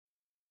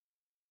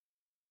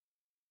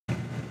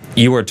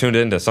You are tuned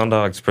in to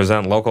SunDogs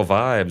Present Local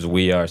Vibes.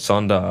 We are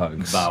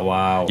SunDogs. Bow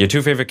wow. Your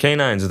two favorite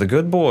canines are the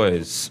good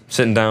boys.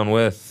 Sitting down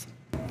with...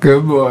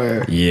 Good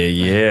boy.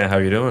 Yeah. How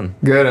you doing?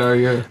 Good, how are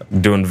you?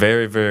 Doing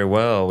very, very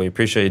well. We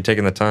appreciate you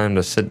taking the time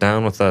to sit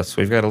down with us.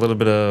 We've got a little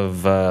bit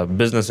of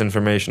business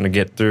information to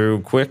get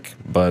through quick,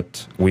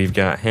 but we've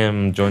got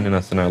him joining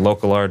us in our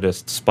local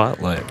artist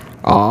spotlight.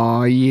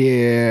 Oh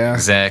yeah.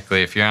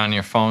 Exactly. If you're on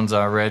your phones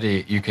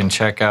already, you can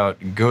check out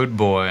Good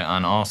Boy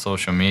on all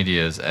social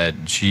medias at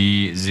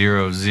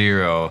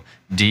g00db0iii.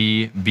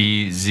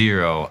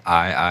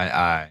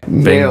 Bang,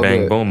 Nailed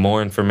bang, it. boom.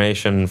 More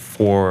information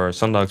for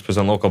SunDogs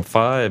Present Local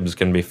Vibes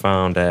can be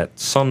found at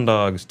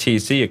SunDogs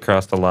TC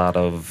across a lot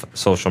of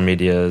social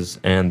medias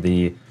and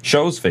the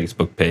show's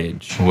Facebook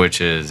page.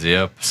 Which is,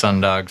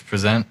 SunDogs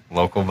Present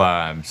Local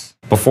Vibes.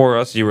 Before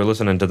us, you were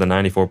listening to the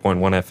 94.1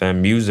 FM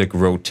music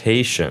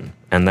rotation,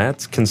 and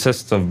that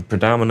consists of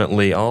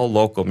predominantly all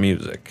local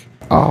music.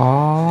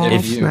 Oh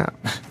If you- snap.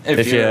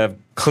 If you have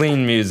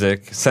clean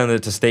music, send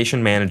it to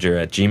station manager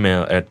at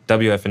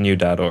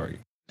wfnu.org.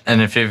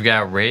 And if you've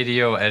got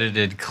radio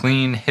edited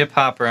clean hip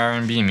hop or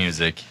R&B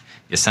music,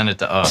 you send it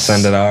to us.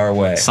 Send it our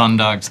way.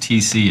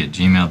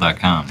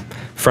 SunDogsTC@gmail.com.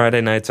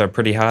 Friday nights are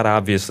pretty hot,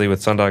 obviously, with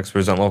SunDogs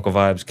Present Local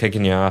Vibes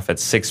kicking you off at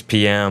 6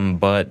 p.m.,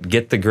 but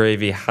Get the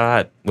Gravy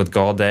Hot with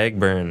Gall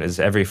Dagburn is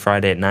every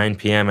Friday at 9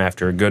 p.m.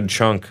 after a good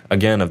chunk,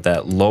 again, of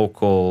that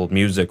local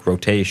music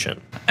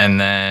rotation. And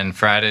then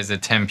Fridays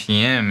at 10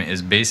 p.m.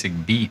 is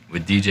Basic Beat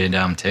with DJ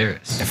Dom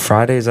Terrace.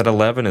 Fridays at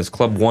 11 is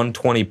Club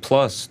 120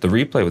 Plus, the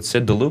replay with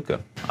Sid DeLuca.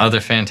 Other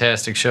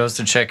fantastic shows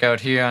to check out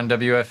here on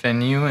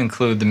WFNU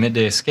include The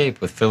Midday Escape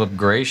with Philip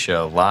Gray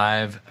Show,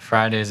 live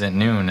Fridays at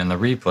noon, and the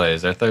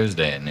replays are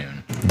Thursday at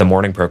noon. The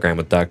morning program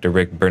with Dr.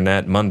 Rick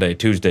Burnett, Monday,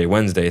 Tuesday,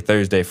 Wednesday,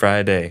 Thursday,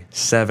 Friday,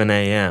 7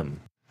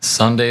 a.m.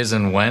 Sundays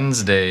and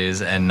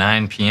Wednesdays at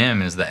 9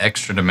 p.m. is The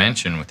Extra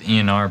Dimension with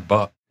Ian R.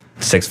 Buck.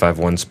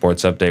 651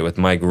 Sports Update with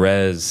Mike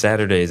Rez,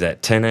 Saturdays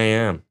at 10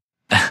 a.m.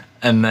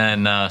 And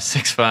then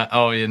Hits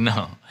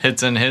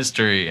in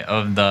History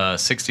of the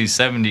 60s,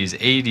 70s,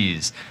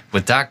 80s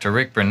with Dr.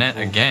 Rick Burnett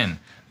again,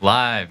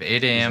 live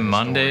 8 a.m.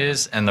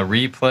 Mondays, and the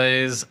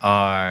replays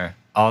are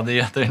all the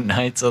other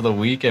nights of the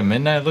week at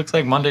midnight. It looks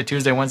like Monday,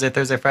 Tuesday, Wednesday,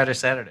 Thursday, Friday,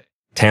 Saturday.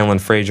 Talon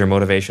Frazier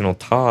Motivational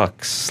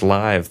Talks,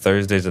 live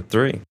Thursdays at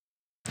 3.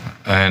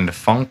 And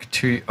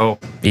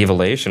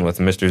Evolution with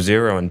Mr.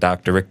 Zero and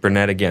Dr. Rick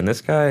Burnett again.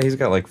 This guy, he's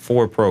got like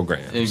 4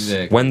 programs.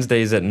 Exactly.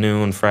 Wednesdays at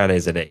noon,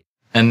 Fridays at 8.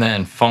 And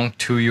then Funk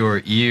to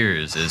Your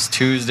Ears is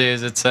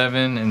Tuesdays at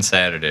 7 and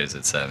Saturdays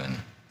at 7.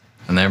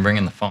 And they're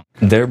bringing the funk.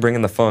 They're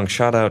bringing the funk.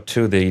 Shout out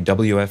to the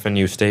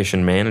WFNU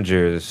station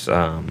managers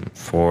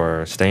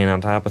for staying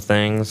on top of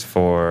things,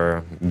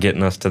 for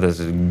getting us to this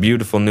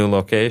beautiful new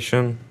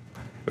location.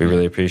 We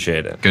really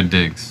appreciate it. Good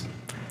digs.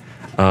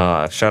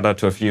 Shout out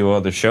to a few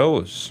other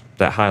shows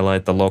that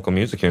highlight the local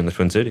music here in the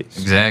Twin Cities.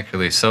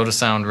 Exactly. Soda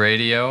Sound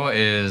Radio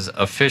is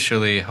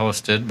officially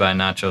hosted by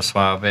Nacho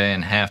Suave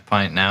and Half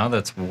Pint Now.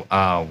 That's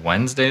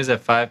Wednesdays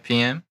at 5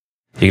 p.m.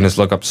 You can just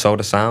look up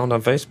Soda Sound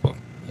on Facebook.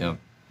 Yep.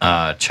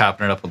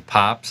 Chopping It Up with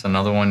Pops,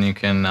 another one you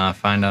can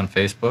find on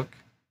Facebook.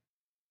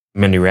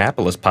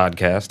 Minneapolis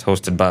podcast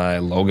hosted by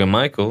Logan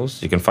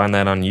Michaels. You can find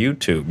that on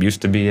YouTube.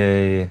 Used to be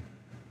a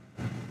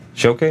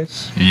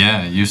showcase?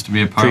 Yeah, it used to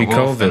be a part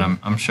Wolf, and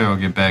I'm sure I'll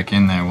get back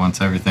in there once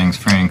everything's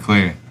free and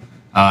clear.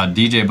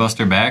 DJ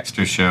Buster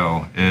Baxter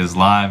Show is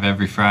live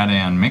every Friday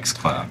on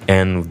Mixcloud.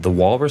 And the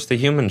Walrus the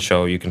Human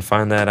Show, you can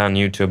find that on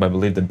YouTube, I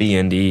believe the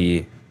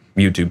B&E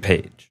YouTube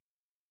page.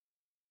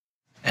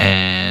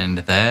 And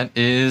that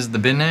is the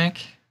Bidnack.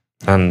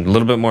 And a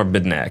little bit more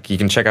Bidnack. You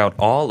can check out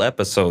all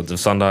episodes of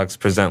SunDogs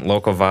Present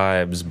Local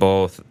Vibes,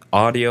 both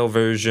audio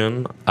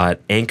version at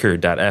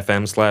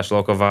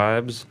anchor.fm/local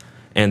vibes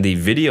and the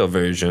video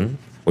version,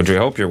 which we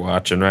hope you're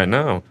watching right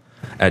now,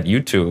 at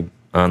YouTube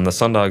on the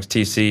SunDogs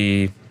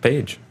TC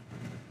page.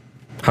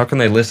 How can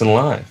they listen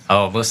live?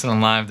 Oh, listening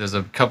live, there's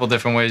a couple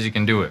different ways you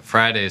can do it.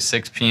 Fridays,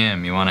 6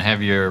 p.m. You want to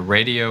have your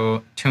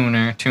radio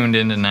tuner tuned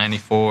into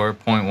 94.1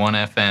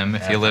 FM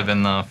if you live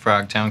in the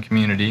Frogtown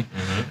community.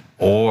 Mm-hmm.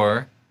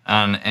 Or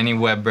on any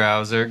web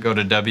browser, go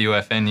to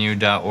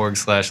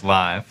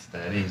wfnu.org/live.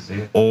 That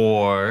easy.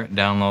 Or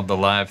download the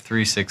Live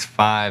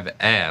 365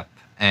 app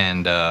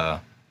and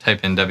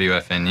type in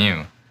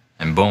WFNU.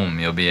 And boom,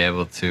 you'll be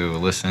able to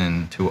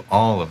listen to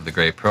all of the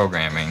great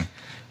programming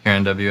here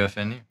on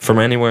WFNU. From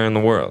anywhere in the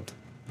world.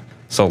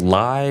 So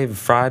live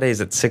Fridays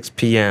at 6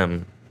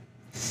 p.m.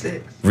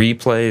 6.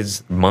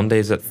 Replays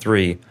Mondays at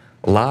 3.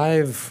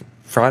 Live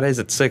Fridays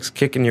at 6,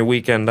 kicking your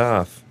weekend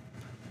off.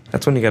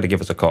 That's when you got to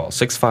give us a call.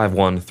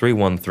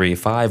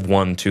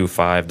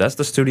 651-313-5125. That's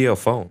the studio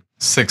phone.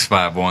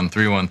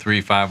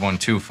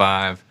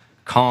 651-313-5125.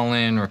 Call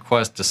in,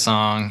 request a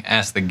song,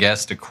 ask the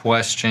guest a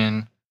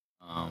question.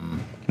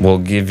 We'll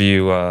give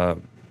you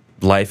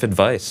life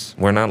advice.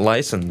 We're not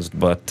licensed,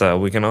 but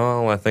we can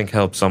all, I think,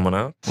 help someone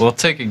out. We'll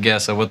take a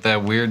guess at what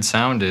that weird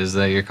sound is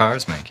that your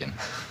car's making.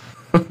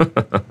 We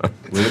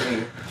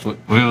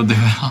will do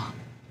it all.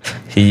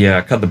 He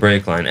cut the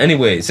brake line.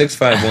 Anyway,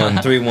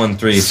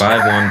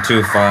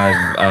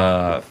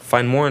 651-313-5125.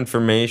 Find more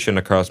information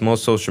across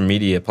most social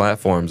media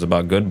platforms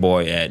about Good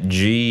Boy at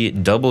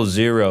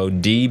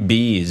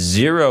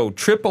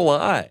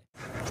g00db0iii.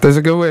 There's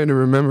a good way to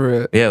remember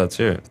it. Yeah, let's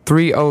hear it.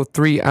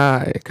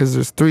 303i, because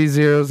there's 3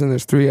 zeros and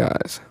there's 3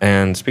 i's.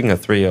 And speaking of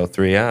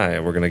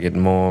 303i, we're going to get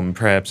more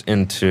perhaps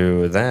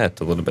into that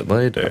a little bit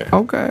later.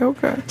 Okay.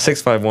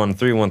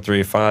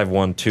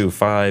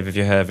 651-313-5125. If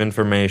you have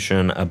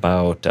information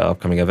about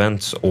upcoming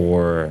events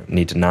or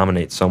need to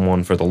nominate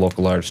someone for the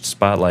local artist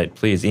spotlight,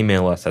 please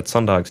email us at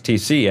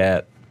sundogstc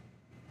at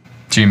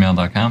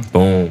gmail.com.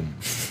 boom.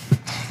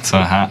 It's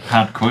a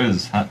hot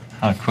quiz. Hot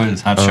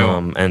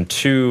show. And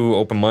 2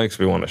 open mics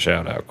we want to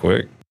shout out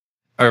quick.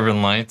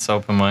 Urban Lights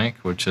open mic,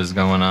 which is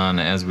going on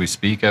as we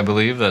speak, I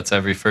believe. That's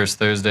every first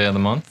Thursday of the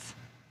month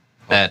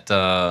at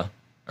Urban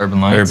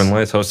Lights. Urban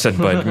Lights, hosted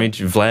by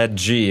Vlad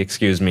G,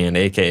 and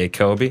AKA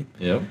Kobe.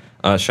 Yep.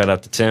 Shout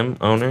out to Tim,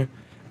 owner.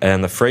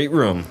 And the Freight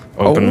Room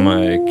open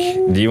mic.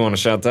 Do you want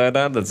to shout that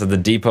out? That's at the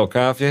Depot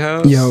Coffee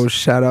House. Yo,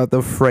 shout out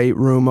the Freight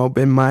Room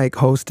open mic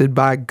hosted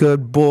by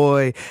Good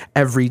Boy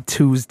every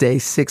Tuesday,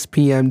 6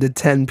 p.m. to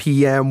 10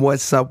 p.m.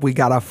 What's up? We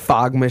got a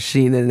fog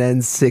machine, an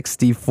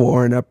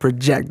N64, and a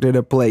projector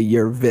to play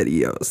your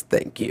videos.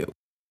 Thank you.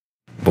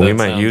 But we That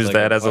might sounds use like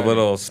that a as a party.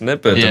 little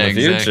snippet in the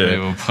future. Exactly.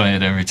 We'll play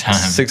it every time.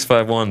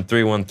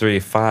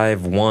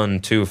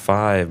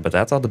 651-313-5125. But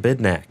that's all the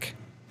bidnack.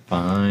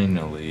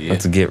 Finally.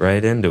 Let's get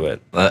right into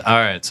it. All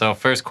right, so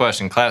first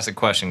question, classic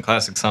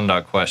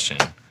Sundog question.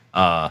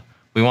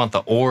 We want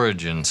the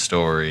origin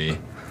story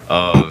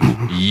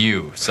of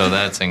you. So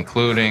that's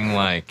including,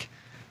 like,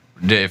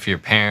 if your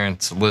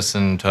parents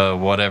listened to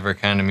whatever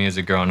kind of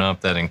music growing up,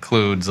 that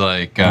includes,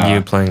 like...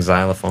 you playing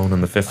xylophone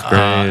in the 5th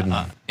grade.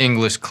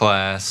 English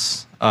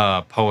class,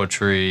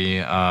 poetry,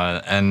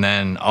 and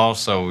then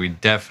also we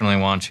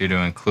definitely want you to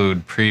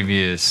include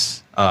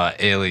previous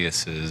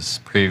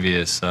aliases,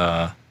 previous...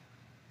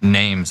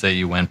 names that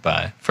you went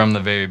by from the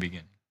very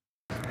beginning.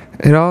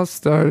 It all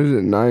started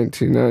in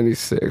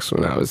 1996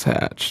 when I was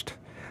hatched.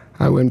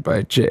 I went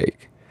by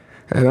Jake,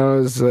 and I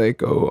was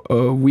like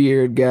a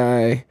weird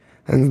guy.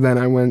 And then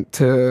I went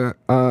to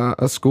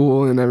a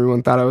school, and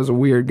everyone thought I was a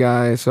weird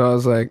guy. So I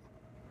was like,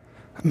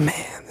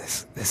 man,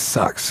 this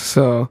sucks.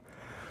 So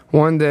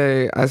one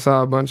day I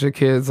saw a bunch of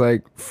kids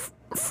like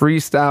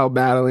freestyle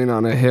battling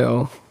on a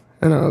hill,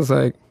 and I was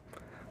like,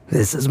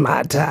 this is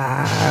my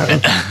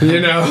time, you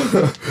know?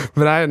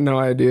 But I had no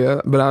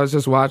idea. But I was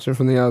just watching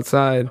from the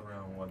outside.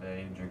 Around what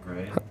age or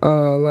grade?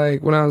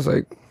 Like when I was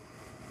like,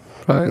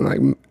 probably in like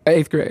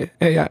 8th grade.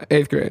 Yeah,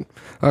 8th grade.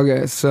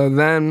 Okay, so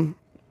then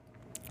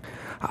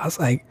I was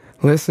like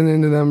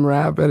listening to them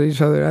rap at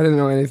each other. I didn't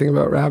know anything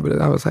about rap, but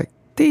I was like,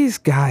 these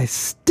guys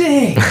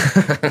stink.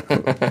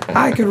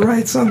 I could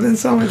write something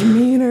so much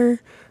meaner.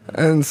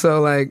 And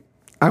so like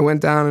I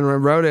went down and I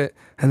wrote it,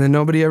 and then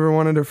nobody ever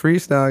wanted to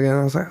freestyle again.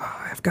 I was like, oh,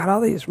 I've got all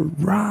these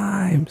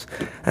rhymes.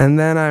 And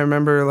then I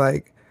remember,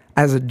 like,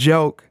 as a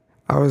joke,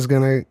 I was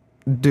going to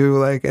do,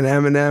 like, an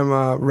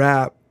Eminem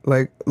rap,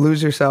 like,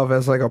 Lose Yourself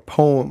as, like, a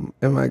poem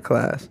in my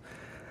class.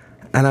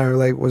 And I,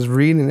 like, was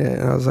reading it,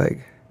 and I was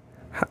like,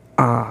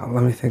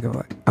 let me think of,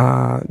 like,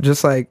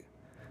 just, like,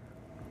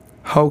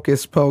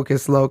 hocus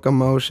pocus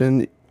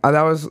locomotion.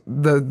 That was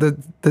the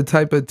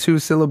type of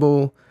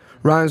 2-syllable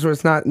rhymes where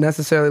it's not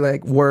necessarily,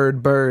 like,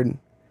 word, bird.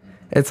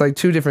 It's like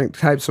 2 different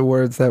types of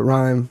words that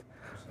rhyme.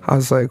 I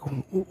was like,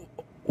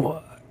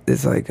 what?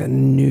 It's like a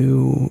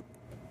new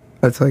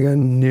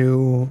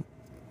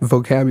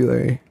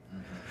vocabulary.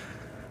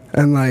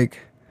 And like,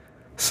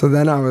 so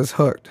then I was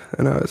hooked.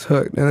 And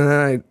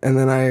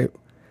then I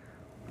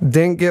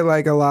didn't get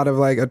like a lot of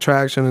like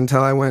attraction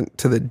until I went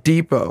to the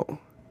Depot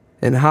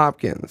in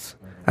Hopkins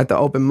at the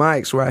open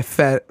mics where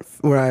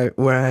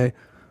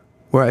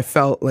I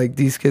felt like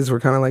these kids were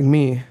kind of like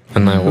me.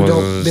 And that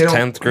was they don't-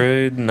 10th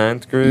grade,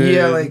 9th grade?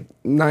 Yeah, like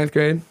 9th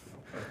grade.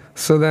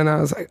 So then I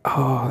was like,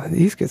 oh,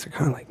 these kids are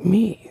kind of like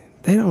me.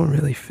 They don't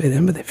really fit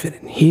in, but they fit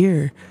in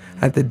here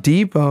at the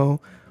Depot,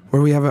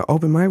 where we have an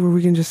open mic where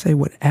we can just say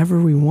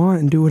whatever we want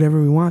and do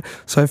whatever we want.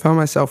 So I found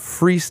myself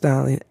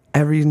freestyling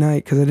every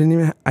night because I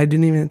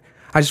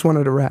just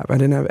wanted to rap. I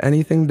didn't have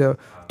anything to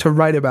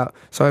write about.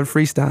 So I'd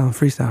freestyle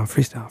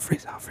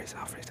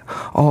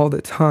all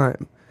the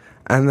time.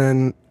 And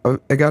then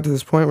it got to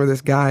this point where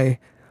this guy,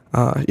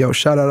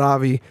 shout out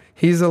Avi,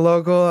 he's a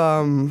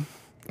local,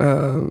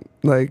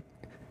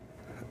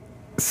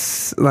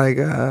 sells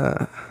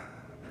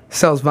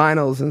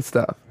vinyls and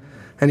stuff.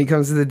 And he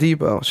comes to the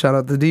Depot, shout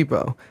out the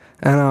Depot.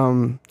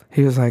 And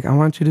he was like, I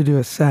want you to do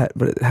a set,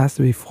 but it has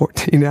to be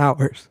 14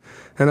 hours.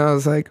 And I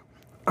was like,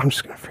 I'm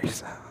just going to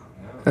freestyle.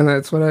 And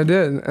that's what I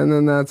did. And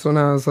then that's when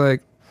I was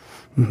like,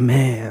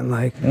 man,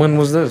 like... When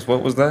was this?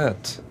 What was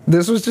that?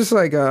 This was just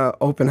like an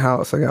open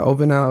house like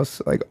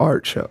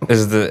art show.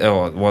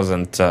 It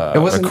wasn't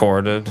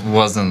recorded? It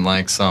wasn't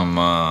like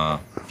some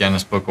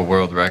Guinness Book of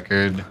World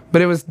Record.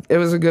 But it was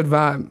a good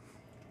vibe.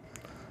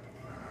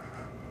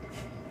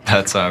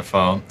 That's our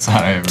fault.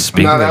 Sorry.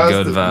 Speaking of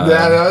good vibes.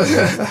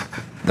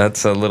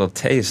 That's a little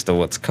taste of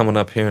what's coming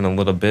up here in a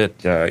little bit.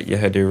 You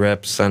had your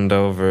reps send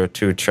over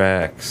 2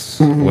 tracks,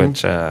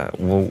 which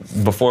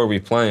before we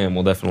play them,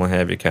 we'll definitely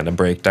have you kind of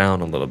break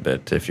down a little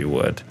bit, if you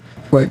would.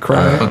 Like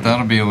cry. But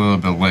that'll be a little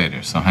bit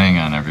later, so hang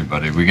on,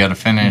 everybody. We got to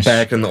finish.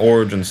 Back in the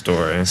origin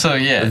story. So,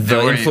 yeah.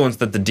 The influence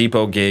that the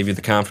Depot gave you,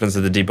 the confidence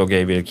that the Depot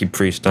gave you to keep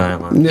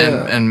freestyling.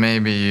 Yeah. And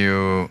maybe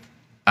you...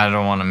 I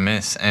don't want to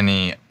miss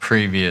any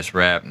previous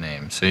rap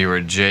names. So you were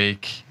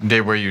Jake.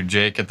 Were you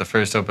Jake at the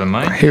first open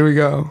mic? Here we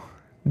go.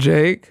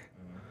 Jake,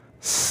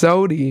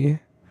 Sody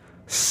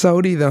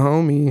the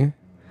homie,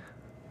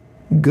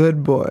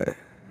 Good Boy.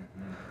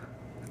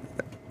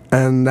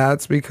 And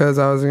that's because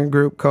I was in a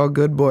group called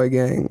Good Boy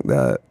Gang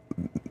that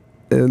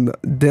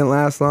it didn't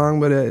last long,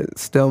 but it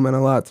still meant a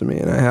lot to me.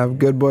 And I have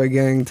Good Boy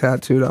Gang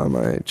tattooed on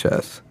my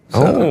chest.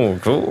 So. Oh,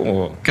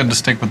 cool. Good to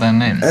stick with that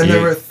name. And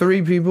there were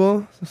 3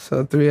 people,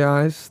 so 3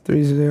 I's,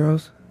 3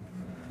 zeros,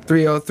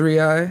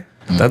 303I.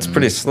 That's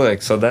pretty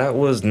slick. So that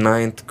was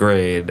 9th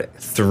grade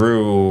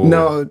through...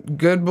 No,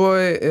 Good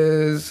Boy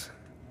is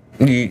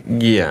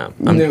yeah.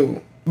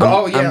 new.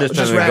 I'm just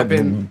trying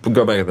rapping. to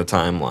go back at the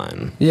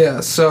timeline. Yeah,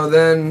 so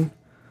then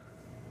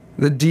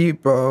the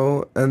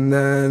Depot, and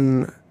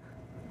then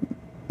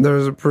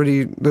there's a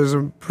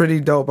pretty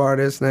dope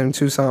artist named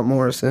Toussaint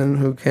Morrison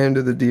who came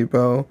to the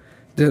Depot,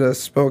 did a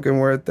spoken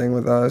word thing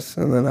with us,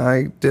 and then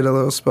I did a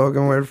little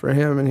spoken word for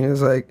him, and he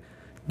was like,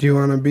 "Do you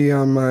want to be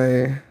on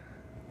my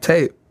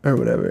tape or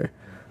whatever?"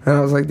 And I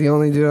was like the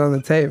only dude on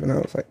the tape, and I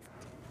was like,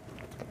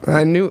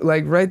 I knew,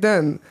 like right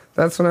then,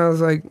 that's when I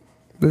was like,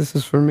 this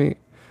is for me.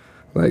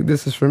 Like,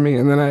 this is for me.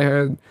 And then I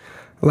heard,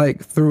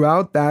 like,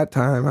 throughout that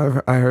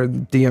time, I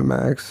heard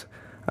DMX,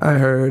 I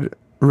heard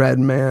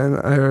Redman,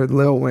 I heard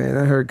Lil Wayne,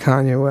 I heard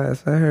Kanye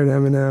West, I heard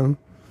Eminem.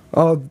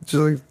 All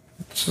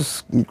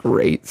just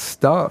great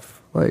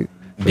stuff. Like,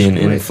 Being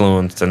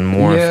influenced and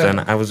morphed. Yeah. And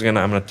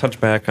I'm gonna touch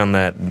back on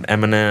that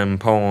Eminem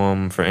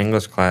poem for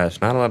English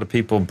class. Not a lot of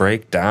people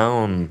break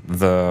down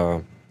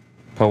the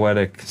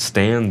poetic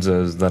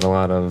stanzas that a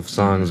lot of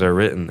songs are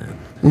written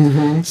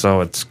in.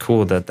 So it's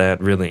cool that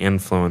really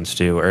influenced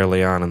you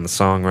early on in the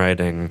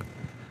songwriting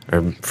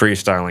or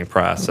freestyling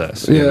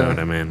process. You know what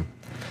I mean?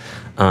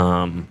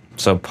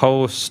 So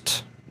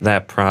post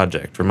that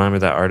project, remind me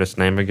of that artist's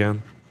name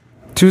again?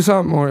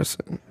 Toussaint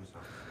Morrison.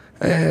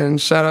 And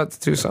shout out to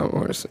Toussaint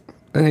Morrison.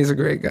 And he's a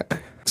great guy.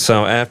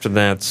 So after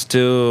that,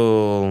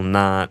 still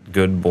not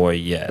Good Boy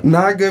yet.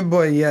 Not Good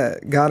Boy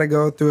yet. Gotta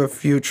go through a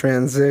few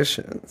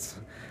transitions.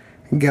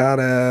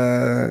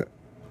 Gotta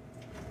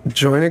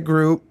join a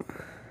group,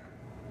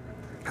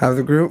 have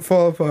the group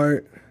fall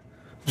apart,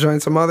 join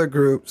some other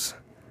groups,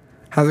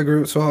 have the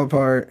groups fall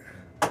apart,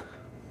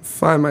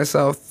 find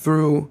myself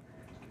through,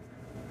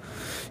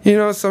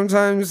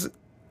 sometimes,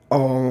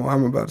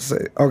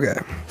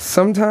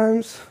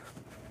 sometimes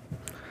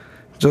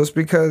just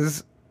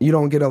because you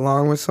don't get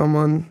along with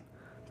someone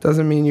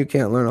doesn't mean you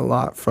can't learn a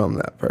lot from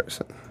that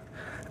person.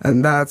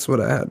 And that's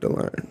what I had to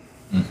learn.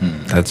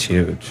 That's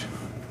huge.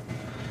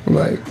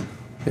 Like,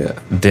 yeah.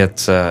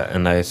 That's,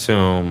 and I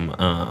assume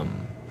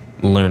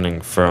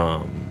learning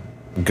from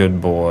Good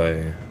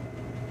Boy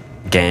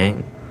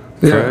Gang,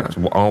 correct?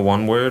 Yeah. All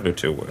one word or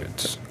 2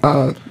 words?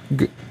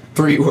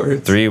 3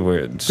 words. 3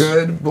 words.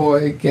 Good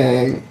Boy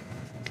Gang.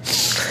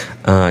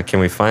 Can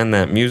we find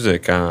that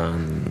music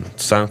on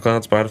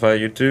SoundCloud, Spotify,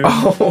 YouTube?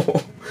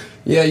 Oh,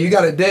 yeah, you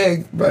gotta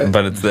dig,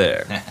 But it's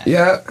there.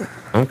 yeah,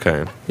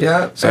 Okay.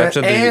 yeah. So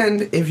after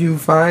and if you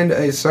find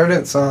a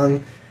certain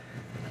song,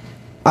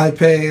 I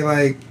pay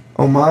like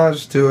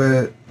homage to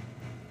it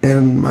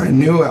in my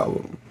new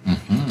album.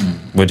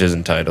 Which is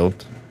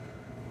entitled,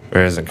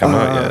 or hasn't come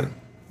out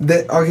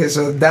yet. Okay,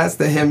 so that's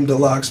the Hymn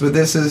Deluxe, but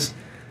this is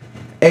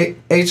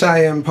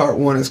HIM Part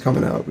 1 is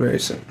coming out very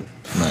soon.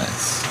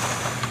 Nice.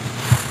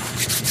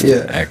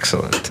 Yeah.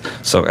 Excellent.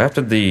 So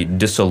after the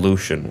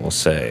dissolution, we'll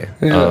say,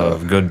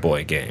 of Good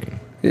Boy Gang,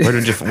 where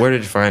did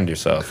you find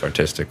yourself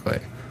artistically?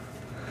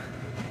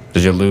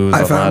 Did you lose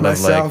a lot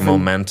of like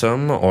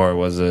momentum, or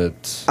was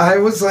it? I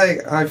was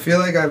like, I feel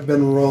like I've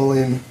been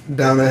rolling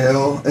down a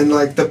hill in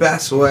like the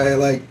best way,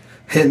 like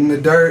hitting the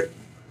dirt,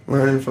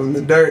 learning from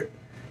the dirt,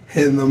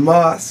 hitting the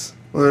moss,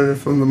 learning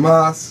from the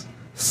moss,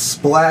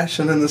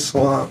 splashing in the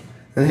swamp,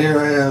 and here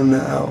I am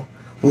now,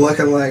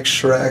 looking like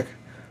Shrek,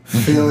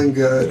 feeling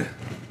good.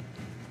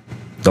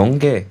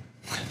 Donkey.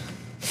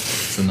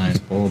 It's a nice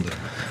boulder.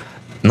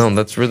 No,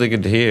 that's really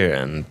good to hear.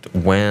 And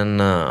when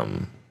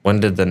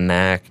did the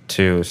knack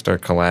to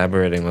start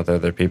collaborating with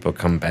other people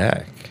come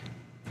back,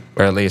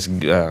 or at least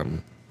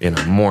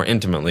more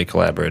intimately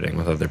collaborating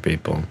with other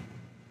people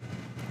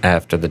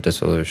after the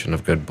dissolution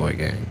of Good Boy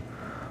Gang?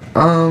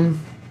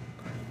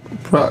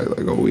 Probably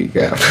like a week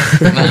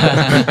after.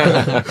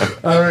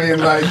 I mean,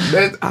 like,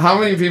 how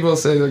many people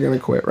say they're gonna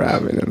quit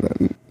rapping and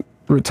then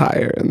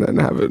retire and then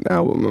have an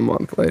album a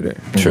month later?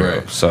 True,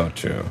 Right. so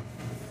true.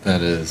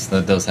 That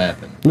does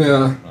happen.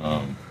 Yeah.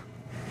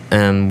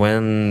 And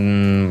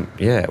when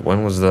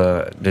was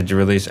did you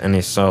release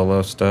any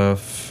solo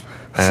stuff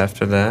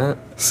after that?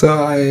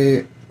 So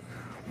I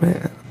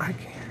can't.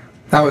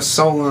 That was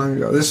so long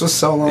ago. This was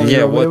so long Yeah,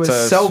 ago. But what, it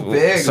was so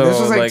big. so, This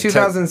was like like,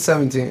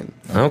 2017.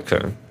 Okay.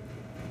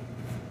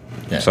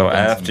 Yeah, So been some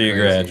after you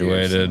crazy years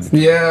graduated.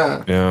 since-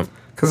 Yeah. Yeah.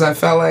 Because I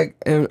felt like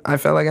I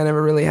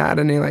never really had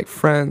any like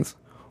friends.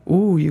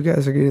 Ooh, you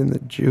guys are getting the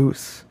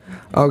juice.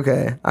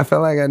 Okay. I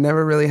felt like I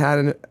never really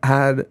had.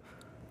 I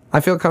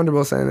feel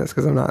comfortable saying this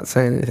because I'm not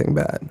saying anything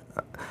bad.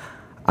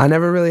 I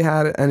never really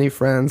had any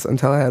friends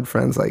until I had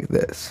friends like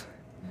this.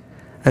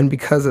 And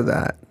because of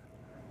that,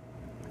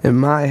 in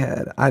my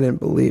head, I didn't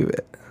believe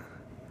it.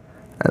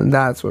 And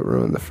that's what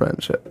ruined the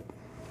friendship.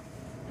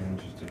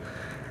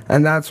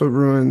 And that's what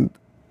ruined,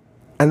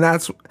 and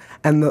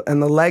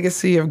the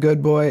legacy of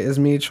Good Boy is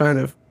me trying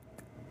to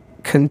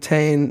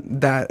contain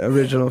that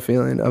original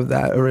feeling of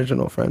that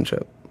original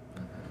friendship.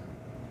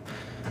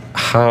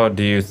 How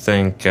do you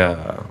think,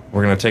 we're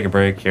going to take a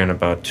break here in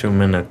about 2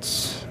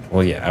 minutes.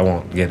 Well, yeah, I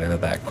won't get into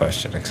that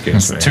question,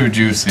 excuse me. It's too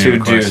juicy. Too a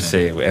question.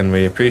 juicy, and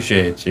we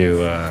appreciate you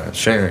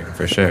sharing,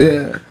 for sure.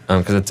 Yeah.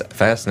 Because it's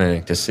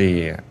fascinating to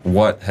see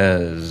what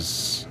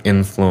has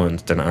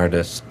influenced an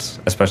artist,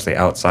 especially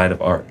outside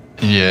of art.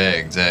 Yeah,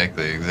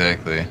 exactly.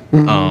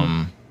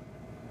 Mm-hmm.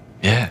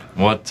 Yeah.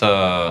 What?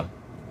 So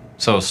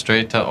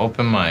straight to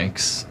open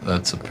mics.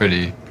 That's a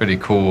pretty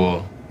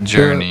cool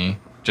journey.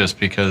 Just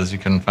because you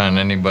couldn't find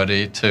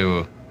anybody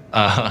to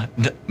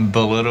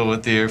belittle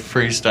with your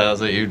freestyles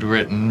that you'd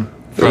written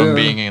from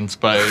being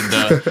inspired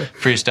to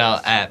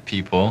freestyle at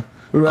people.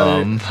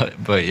 Right.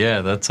 But yeah,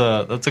 that's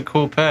a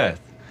cool path.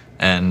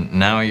 And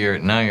now you're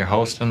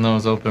hosting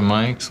those open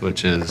mics,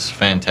 which is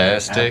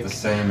fantastic. At the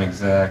same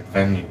exact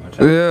venue. Which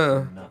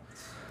Yeah.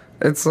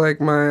 It's like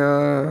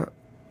my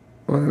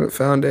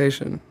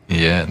foundation.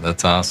 Yeah,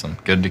 that's awesome.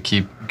 Good to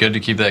keep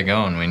that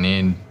going. We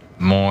need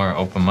more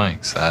open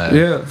mics.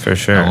 Yeah. For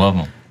sure. I love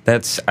them.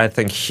 That's, I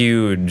think,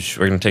 huge.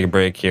 We're going to take a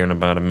break here in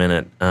about a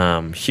minute.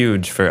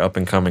 Huge for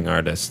up-and-coming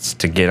artists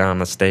to get on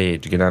the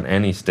stage, get on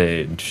any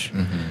stage,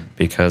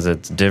 because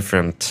it's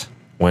different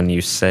when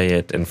you say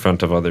it in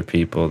front of other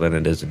people than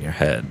it is in your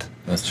head.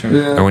 That's true.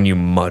 Yeah. Or when you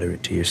mutter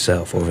it to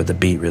yourself over the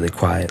beat really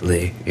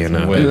quietly, you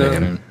know? Way Yeah.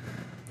 different.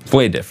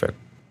 Way different.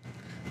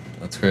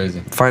 That's crazy.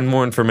 Find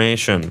more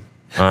information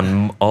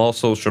on all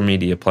social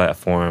media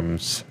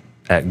platforms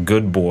at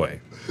Good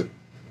Boy.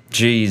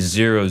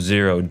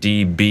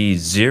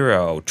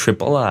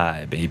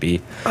 g00db0iii, baby.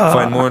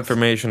 Find more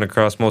information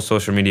across most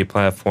social media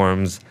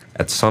platforms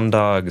at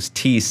SunDogs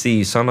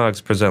TC.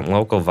 SunDogs present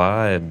local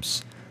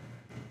vibes.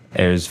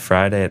 Airs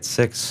Friday at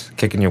 6,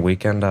 kicking your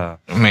weekend off.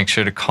 Make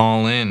sure to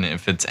call in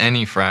if it's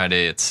any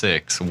Friday at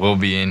 6. We'll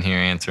be in here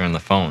answering the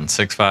phone.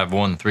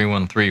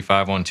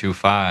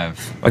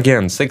 651-313-5125.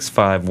 Again,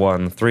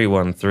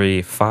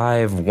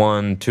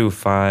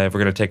 651-313-5125. We're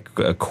going to take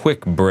a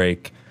quick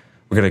break.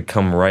 We're going to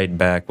come right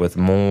back with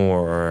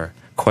more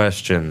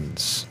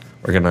questions.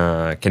 We're going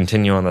to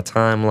continue on the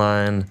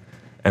timeline,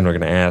 and we're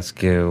going to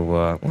ask you,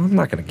 well, I'm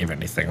not going to give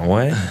anything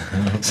away.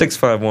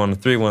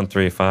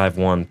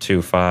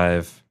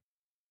 651-313-5125.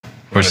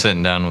 We're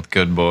sitting down with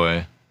Good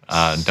Boy.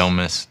 Don't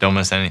miss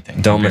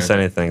anything. Don't miss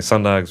anything.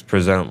 SunDogs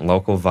present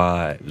local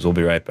vibes. We'll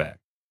be right back.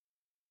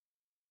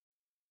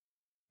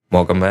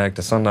 Welcome back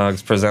to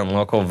SunDogs present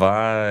local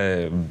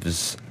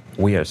vibes.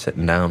 We are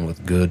sitting down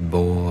with Good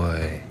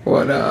Boy.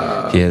 What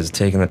up? He has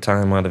taken the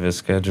time out of his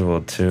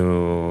schedule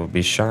to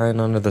be shining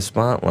under the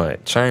spotlight,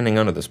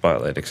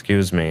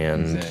 excuse me,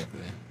 and Exactly.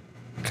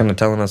 kind of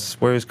telling us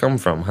where he's come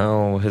from,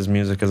 how his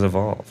music has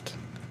evolved.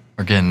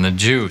 We're getting the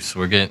juice.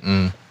 We're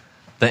getting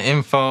the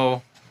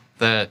info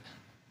that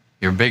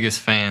your biggest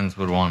fans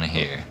would want to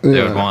hear.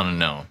 They would Yeah. want to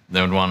know. They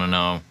would want to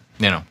know,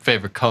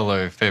 favorite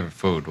color, favorite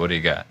food. What do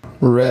you got?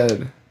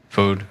 Red.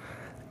 Food?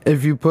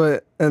 If you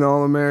put an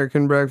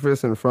all-American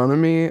breakfast in front of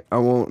me, I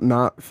won't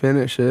not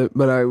finish it,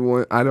 but I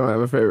don't have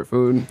a favorite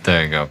food.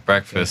 There you go.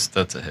 Breakfast,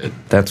 that's a hit.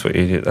 That's what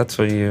you do. That's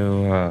what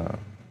you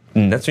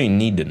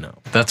need to know.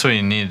 That's what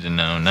you need to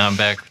know. Now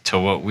back to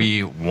what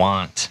we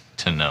want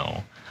to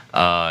know.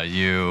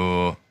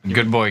 You,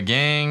 Good Boy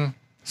Gang,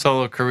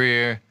 solo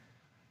career.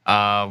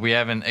 We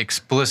haven't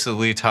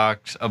explicitly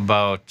talked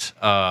about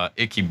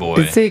Icky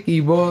Boy. It's Icky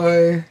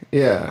Boy.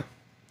 Yeah.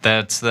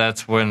 That's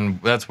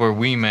where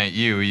we met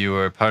you. You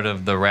were part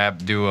of the rap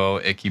duo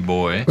Icky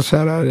Boy.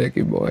 Shout out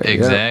Icky Boy. Yeah.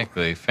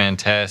 Exactly.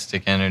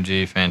 Fantastic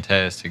energy,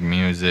 fantastic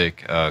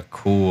music,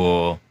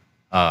 cool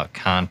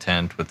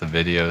content with the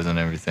videos and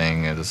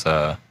everything. It was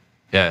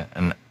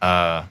and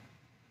I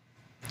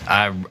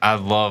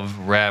love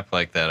rap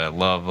like that. I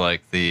love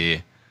like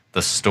the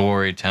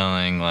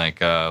storytelling, like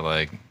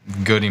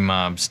Goody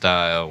Mob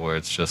style, where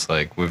it's just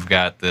like we've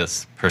got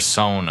this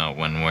persona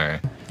when we're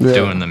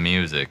doing the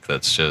music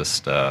that's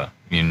just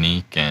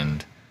unique,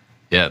 and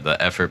the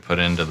effort put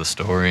into the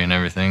story and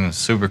everything is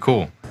super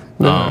cool.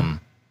 Yeah.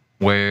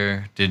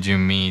 Where did you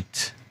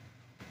meet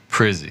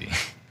Prizzy?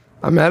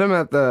 I met him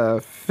at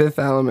the Fifth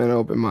Element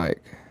open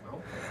mic,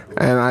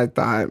 and I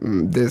thought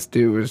this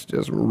dude was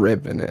just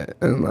ripping it,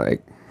 and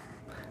like,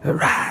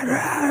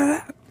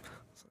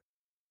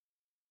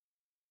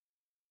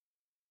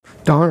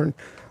 darn,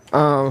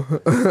 and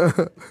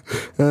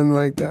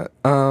like that.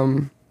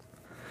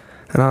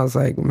 And I was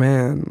like,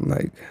 man,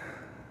 like,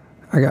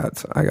 I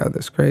got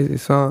this crazy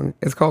song.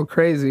 It's called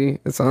Crazy.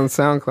 It's on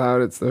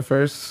SoundCloud. It's the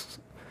first.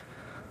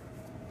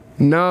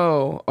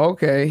 No,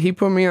 okay. He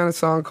put me on a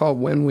song called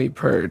When We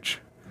Purge.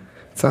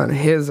 It's on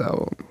his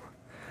album,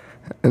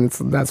 and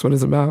that's what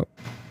it's about.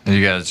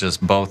 You guys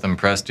just both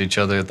impressed each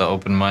other at the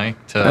open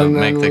mic to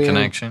make the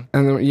connection?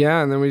 And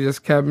then we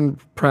just kept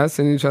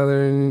impressing each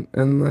other,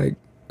 and like,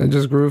 it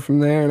just grew from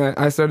there. And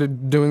I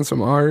started doing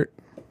some art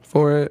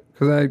for it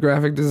because I had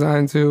graphic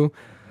design too.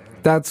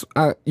 That's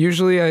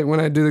usually when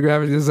I do the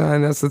graphic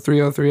design, that's the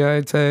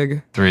 303i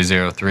tag.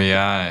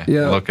 303i.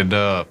 Yeah. Look it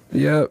up.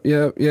 Yep.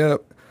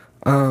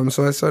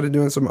 So I started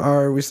doing some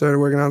art. We started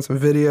working on some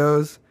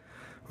videos.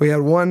 We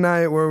had one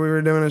night where we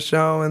were doing a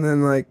show, and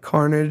then like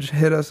Carnage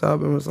hit us up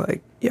and was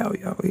like, yo,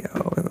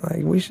 and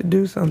like, we should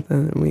do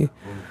something. And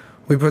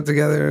we put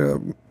together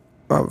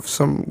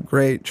some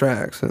great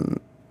tracks, and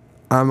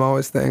I'm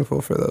always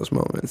thankful for those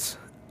moments.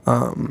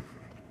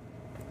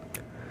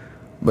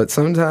 But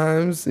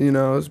sometimes,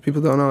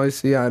 people don't always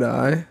see eye to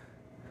eye,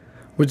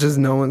 which is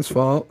no one's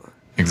fault.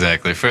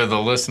 Exactly. For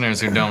the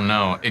listeners who don't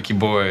know, Icky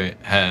Boy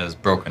has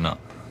broken up.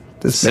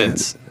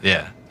 Since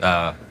they're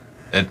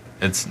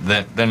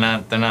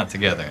not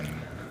together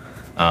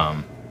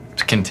anymore.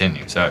 To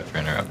continue. Sorry for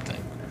interrupting.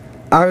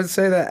 I would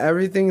say that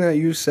everything that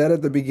you said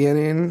at the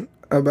beginning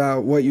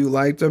about what you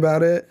liked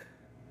about it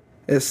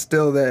is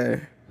still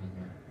there.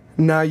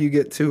 Mm-hmm. Now you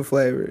get two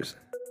flavors.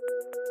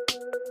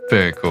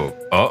 Very cool.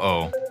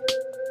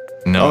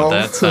 No,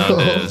 that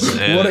sound is...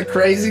 What a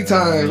crazy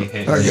time.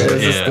 Okay, is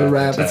this the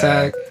rap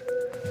attack?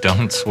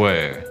 Don't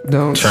swear.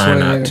 Don't Try swear.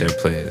 not to,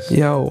 please.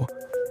 Yo.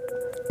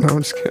 No,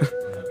 I'm just kidding.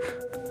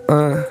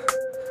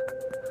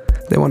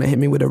 They want to hit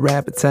me with a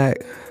rap attack.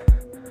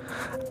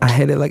 I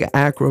hit it like an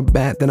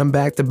acrobat, then I'm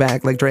back to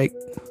back like Drake.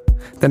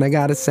 Then I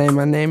gotta say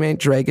my name ain't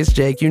Drake, it's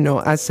Jake.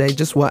 I say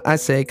just what I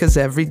say, cause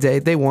every day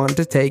they want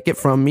to take it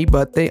from me,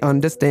 but they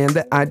understand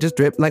that I just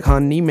drip like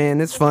honey.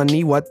 Man, it's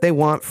funny what they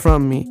want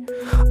from me.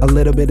 A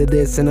little bit of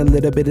this and a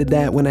little bit of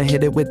that. When I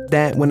hit it with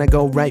that, when I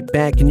go right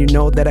back, and you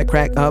know that I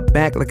crack up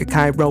back like a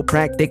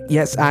chiropractic.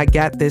 Yes, I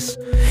got this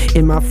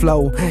in my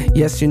flow.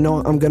 Yes,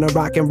 I'm gonna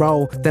rock and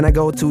roll. Then I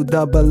go to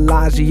the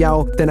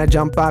Bellagio, then I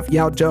jump off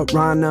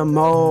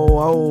Geronimo.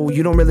 Oh,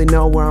 you don't really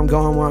know where I'm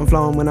going, where I'm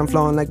flowing. When I'm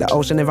flowing like the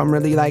ocean, if I'm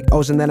really like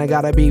ocean, then I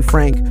gotta be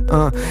frank.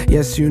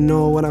 Yes, you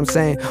know what I'm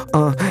saying.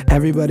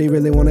 Everybody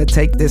really wanna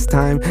take this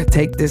time just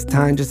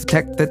to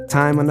check the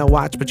time on the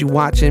watch, but you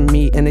watching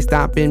me and they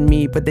stopping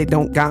me, but they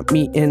don't got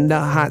me in the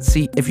hot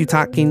seat. If you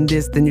talking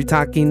this, then you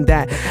talking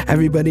that.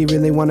 Everybody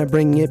really wanna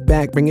bring it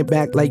back like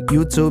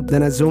YouTube.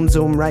 Then I zoom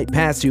right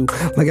past you,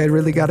 like I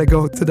really gotta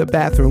go to the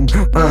bathroom.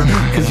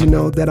 Cause you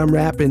know that I'm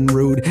rapping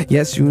rude.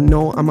 Yes,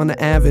 I'm on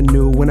the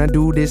avenue. When I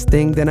do this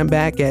thing, then I'm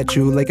back at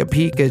you like a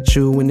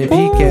Pikachu. When they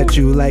peek at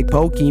you like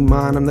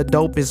Pokemon, I'm the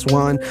dopest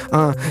one.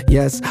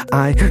 Yes,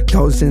 I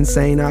goes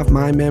insane off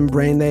my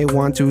membrane. They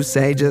want to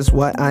say just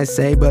what I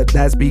say, but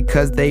that's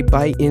because they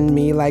biting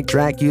me like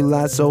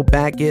Dracula. So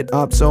back it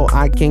up so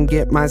I can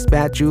get my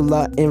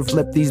spatula and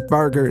flip these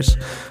burgers.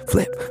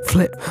 Flip,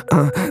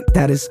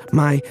 that is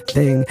my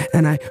thing.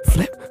 And I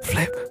flip,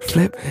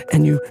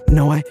 and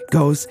I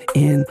goes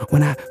in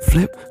when I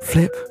flip,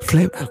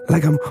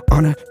 like I'm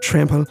on a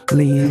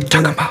trampoline.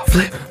 Talk about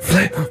flip,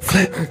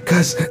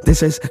 cause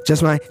this is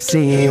just my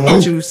scene.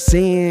 What you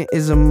seeing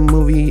is a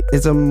movie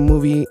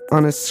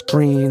on a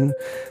screen.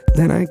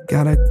 Then I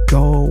gotta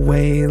go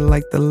away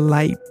like the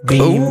light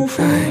beam. Ooh.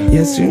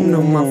 Yes,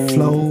 my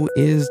flow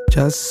is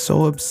just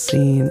so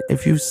obscene.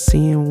 If you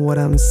seeing what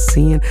I'm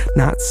seeing,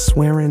 not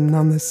swearing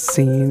on the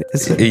scene,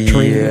 it's a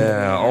dream.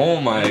 Yeah,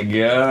 oh my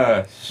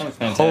gosh.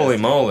 Holy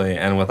moly,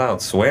 and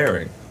without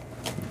swearing.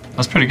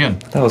 That's pretty good.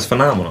 That was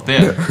phenomenal.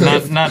 Yeah,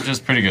 not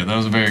just pretty good, that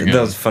was very good.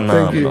 That was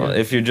phenomenal.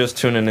 If you're just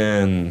tuning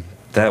in,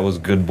 that was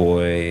Good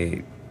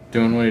Boy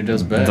doing what he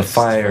does best.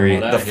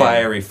 The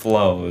fiery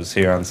flows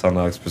here on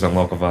SunDogs present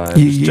Local Vibes.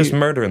 Just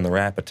murdering the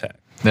rap attack.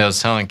 Yeah, I was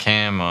telling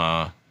Cam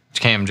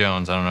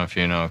Jones, I don't know if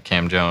you know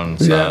Cam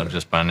Jones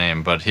just by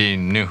name, but he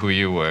knew who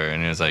you were,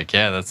 and he was like,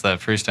 yeah, that's that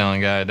freestyling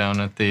guy down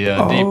at the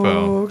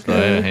depot.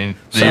 Okay.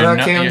 So, yeah, shout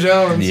out Cam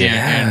Jones.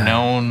 You're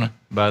known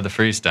by the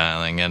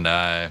freestyling, and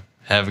I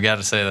have got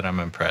to say that I'm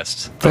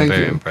impressed. I'm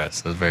very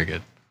impressed. It was very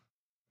good.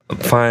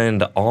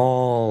 Find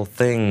all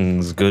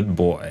things Good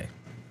Boy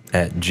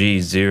at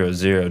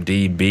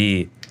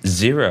g00db0iii.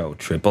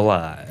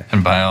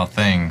 And by all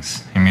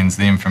things, he means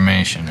the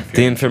information.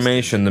 The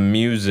information, the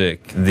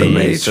music,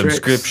 the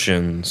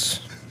subscriptions,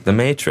 the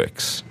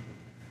Matrix.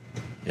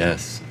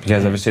 Yes. You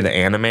guys ever see the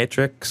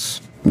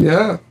Animatrix?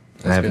 Yeah.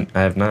 I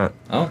have not.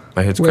 Oh.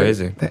 I heard it's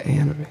crazy. The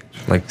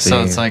Animatrix.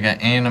 So it's like an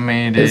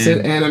animated... Is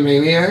it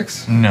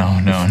Animaniacs? No.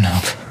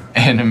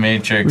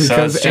 Animatrix.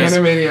 Because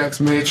Animaniacs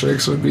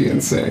Matrix would be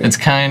insane. It's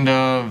kind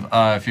of,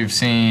 if you've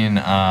seen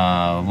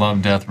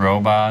Love, Death,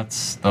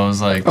 Robots, those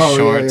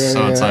shorts.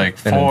 So it's like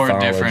 4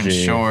 different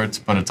shorts,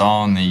 but it's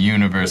all in the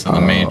universe of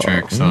the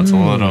Matrix. So it's a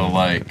little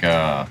like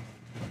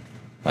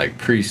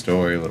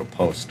pre-story, a little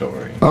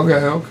post-story.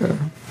 Okay.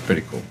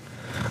 Pretty cool.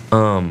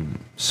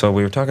 So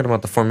we were talking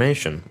about the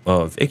formation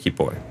of Icky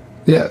Boy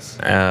Yes.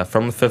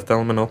 from the Fifth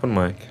Element open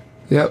mic,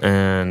 Yep.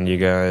 and you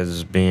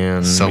guys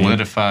being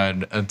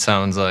Solidified, it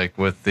sounds like,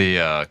 with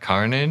the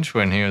Carnage,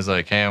 when he was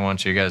like, hey, I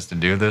want you guys to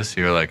do this.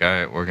 You were like, all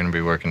right, we're going to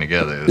be working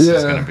together. This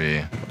is Yeah. going to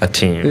be a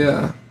team.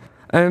 Yeah.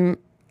 And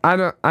I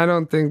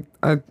don't think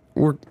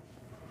we're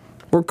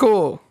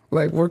cool.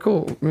 Like, we're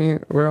cool.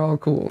 We're all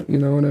cool. You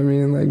know what I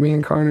mean? Like, me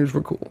and Carnage,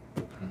 we're cool.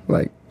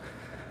 Like,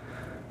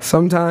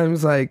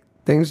 sometimes, like,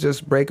 things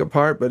just break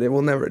apart, but it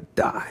will never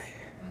die.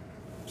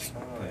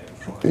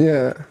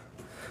 Yeah.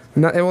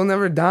 It will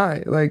never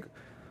die. Like,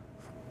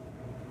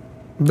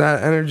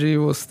 that energy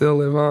will still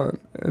live on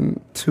in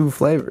two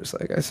flavors,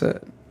 like I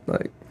said.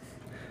 Like,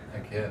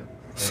 Heck yeah.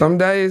 some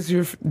days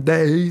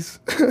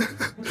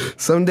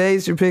some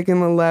days you're picking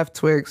the left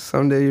Twix,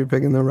 some day you're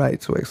picking the right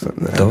Twix.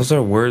 Those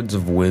are words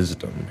of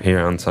wisdom here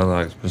on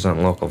SunDogs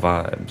Present Local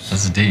Vibes.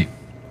 That's deep.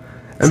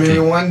 I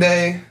mean, one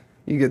day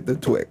you get the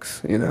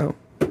Twix, you know?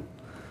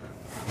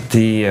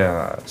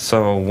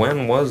 So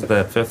when was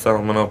that Fifth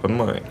Element open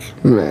mic?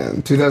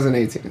 Man,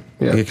 2018.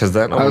 Yeah. Because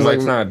that I open was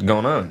mic's like- not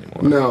going on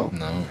anymore.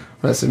 No.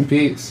 Rest in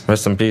peace.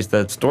 Rest in peace,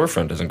 that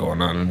storefront isn't going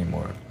on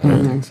anymore.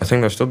 Mm-hmm. I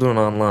think they're still doing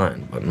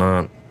online, but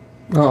not.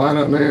 Oh, I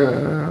don't know.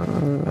 I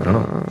don't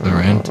know. The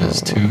rent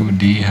is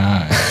 2D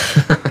high.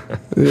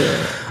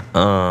 Yeah.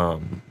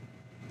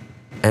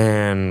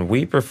 And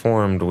we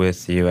performed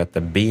with you at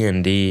the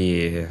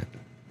B&D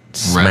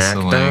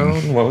Wrestling.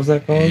 Smackdown. What was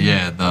that called?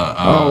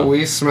 Yeah,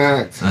 We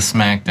smacked. the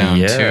SmackDown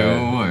Yeah. 2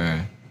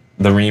 or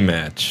The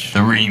rematch. the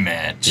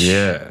rematch.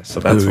 Yeah, so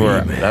that's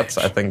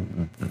I think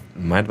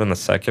might have been the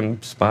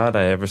second spot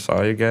I ever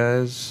saw you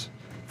guys.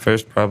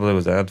 First probably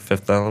was at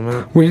Fifth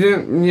Element. We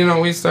didn't,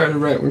 we started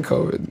right when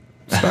COVID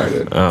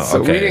started. Oh,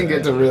 so okay. we didn't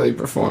get to really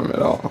perform at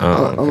all.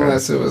 Oh, okay.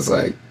 Unless it was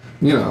like,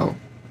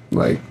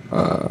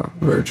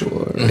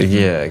 virtual.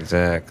 Yeah,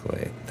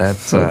 exactly. That's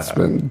So it's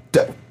been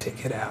dope.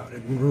 Take it out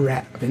and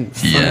rap and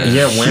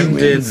yeah. When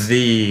did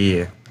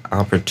the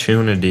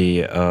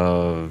opportunity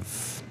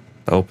of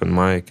the open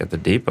mic at the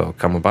Depot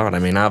come about? I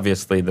mean,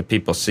 obviously the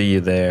people see you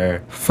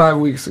there 5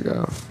 weeks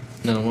ago.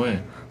 No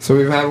way. So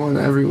we've had one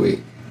every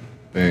week.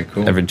 Very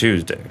cool. every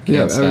Tuesday,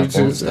 Yeah, Can't every stop,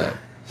 won't Tuesday.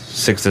 stop.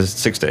 6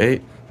 to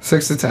 8,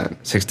 6 to 10.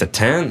 6 to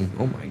 10.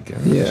 Oh my gosh,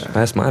 Yeah.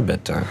 past my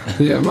bedtime.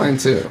 Yeah, mine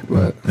too.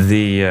 But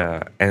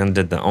And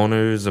did the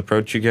owners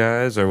approach you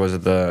guys, or was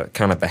it the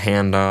kind of the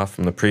handoff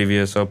from the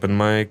previous open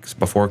mics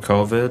before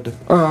COVID?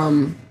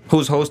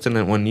 Who's hosting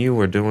it when you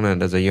were doing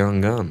it as a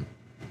young gun?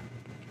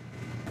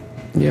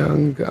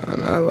 young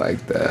gun, I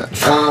like that.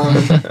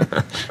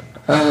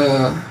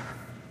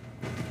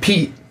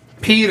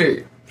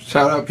 Peter.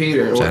 Shout out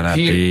Peter. Shout out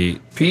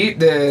Pete. Pete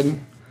did.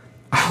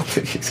 I don't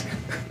think he's.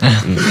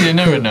 You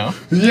never know.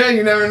 Yeah,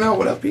 you never know.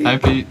 What up, Pete? Hi,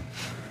 Pete.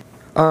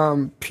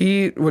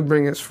 Pete would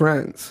bring his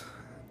friends,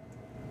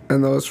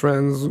 and those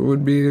friends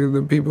would be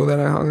the people that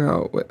I hung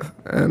out with,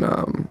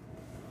 and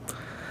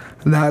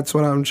that's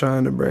what I'm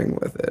trying to bring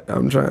with it.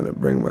 I'm trying to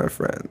bring my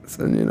friends,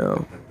 and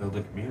Build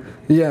a community.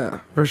 yeah,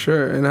 for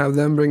sure, and have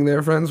them bring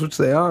their friends, which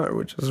they are,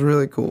 which is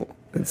really cool.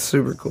 It's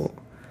super cool.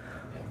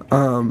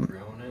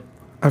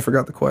 I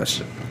forgot the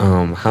question.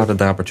 How did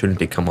the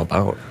opportunity come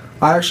about?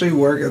 I actually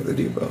work at the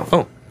Depot.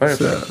 Oh, right.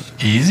 So,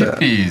 Easy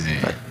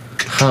peasy.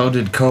 How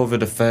did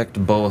COVID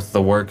affect both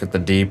the work at the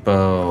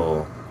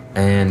Depot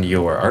and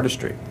your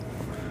artistry?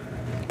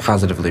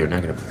 Positively or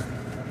negatively?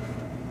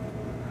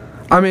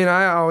 I mean,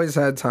 I always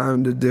had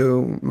time to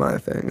do my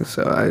thing,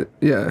 so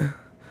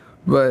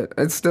but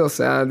it's still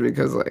sad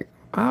because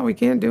we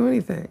can't do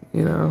anything,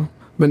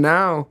 But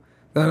now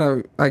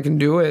that I can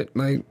do it,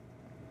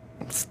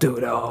 let's do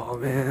it all,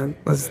 man.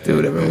 Let's do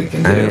whatever we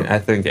can do. I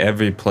think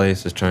every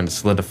place is trying to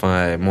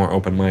solidify more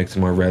open mics,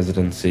 more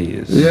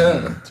residencies.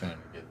 Yeah. Trying to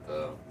get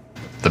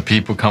the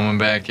people coming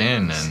back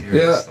in, and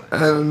Yeah,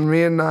 and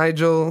me and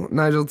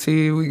Nigel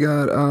T, we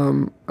got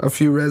a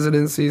few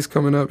residencies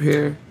coming up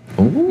here.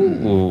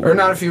 Ooh. Or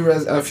not a few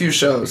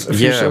shows. A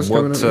few shows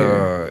coming up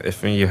here.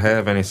 If you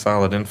have any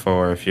solid info,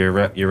 or if your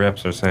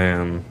reps are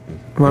saying,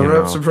 My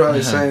reps are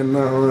probably saying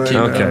no. Right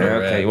now.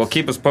 okay. Well,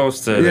 keep us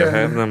posted. Yeah.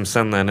 Have them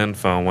send that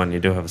info when you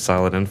do have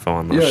solid info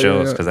on those Yeah,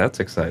 shows, yeah. because that's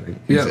exciting.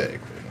 Yeah. exactly.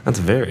 That's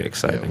very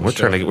exciting. Yeah,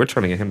 we're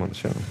trying to get him on the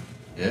show.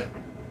 Yeah.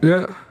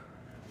 Yeah.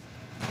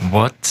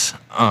 What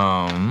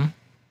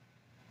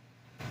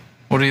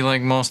do you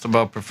like most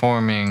about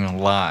performing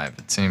live?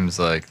 It seems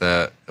like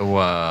that.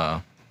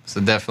 So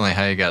definitely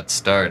how you got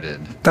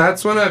started.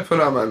 That's when I put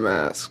on my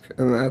mask,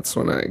 and that's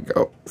when I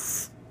go,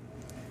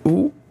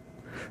 ooh,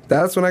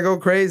 that's when I go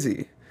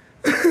crazy.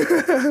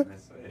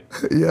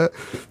 Yeah,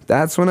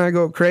 that's when I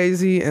go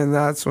crazy, and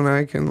that's when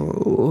I can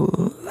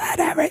let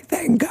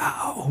everything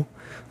go.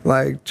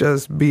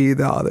 Just be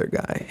the other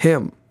guy.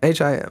 Him,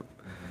 H-I-M.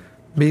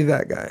 Be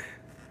that guy.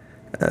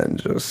 And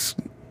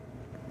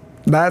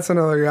that's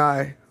another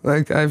guy.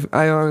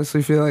 I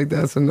honestly feel like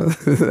that's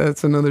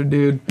another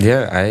dude.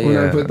 Yeah, When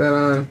I put that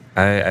on.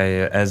 I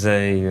as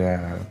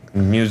a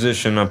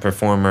musician, a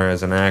performer,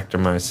 as an actor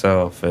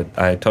myself,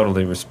 I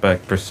totally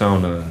respect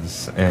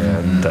personas,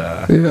 and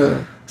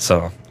Yeah.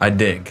 So I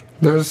dig.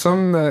 There was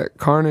something that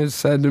Carnage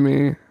said to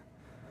me,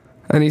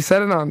 and he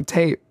said it on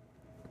tape.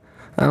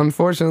 And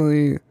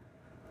unfortunately,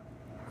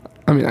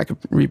 I mean, I could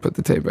re-put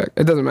the tape back.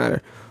 It doesn't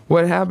matter.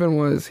 What happened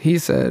was he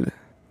said,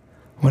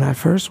 when I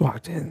first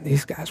walked in,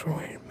 these guys were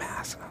wearing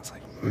masks. And I was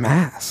like,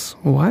 masks?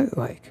 What?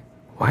 Like,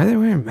 why are they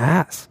wearing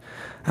masks?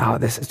 Oh,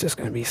 this is just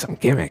going to be some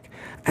gimmick.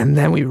 And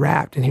then we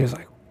rapped, and he was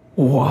like,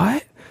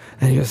 what?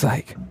 And he was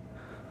like,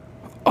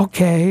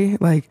 okay,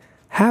 like,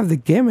 have the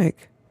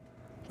gimmick,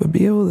 but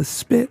be able to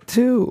spit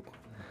too.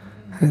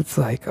 And it's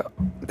like,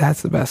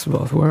 that's the best of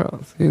both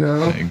worlds, you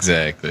know?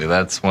 Exactly.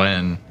 That's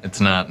when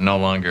it's no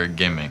longer a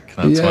gimmick.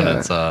 That's when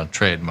it's a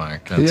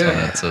trademark. That's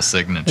when it's a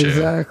signature.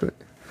 Exactly.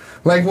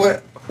 Like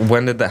what?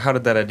 How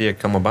did that idea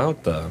come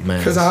about, though, man?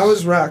 Because I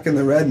was rocking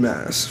the red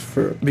mask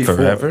before.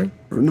 Forever?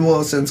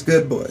 Well, since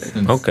Good Boy.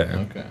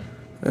 Okay.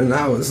 And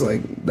that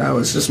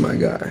was just my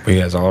guy. Were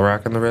you guys all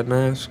rocking the red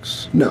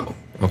masks? No.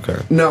 Okay.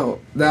 No,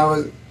 that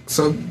was,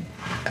 so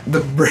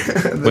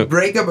the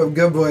breakup of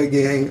Good Boy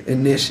Gang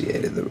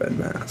initiated the red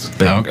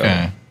mask.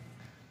 Okay.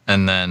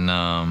 And then,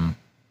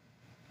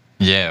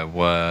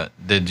 what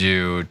did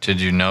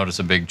you notice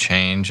a big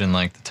change in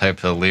like the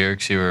type of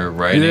lyrics you were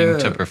writing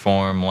to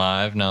perform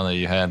live now that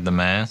you had the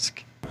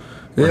mask?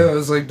 Yeah, it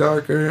was like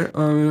darker.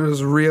 It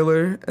was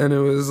realer, and it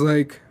was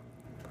like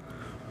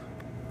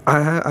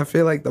I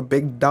feel like the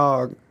big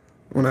dog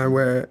when I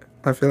wear it.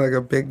 I feel like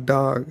a big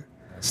dog.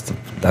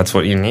 That's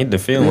what you need to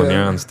feel when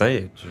you're on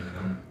stage.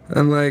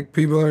 And like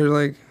people are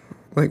like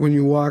when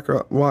you walk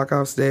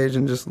off stage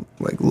and just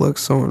like look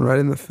someone right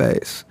in the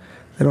face,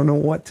 they don't know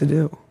what to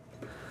do.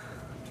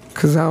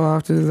 Cause how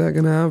often is that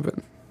gonna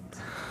happen?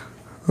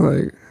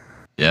 Like,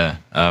 yeah,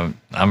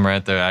 I'm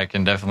right there. I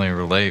can definitely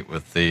relate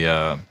with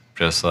the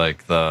just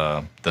like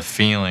the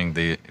feeling,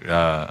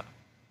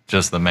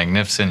 just the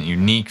magnificent,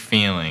 unique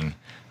feeling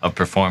of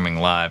performing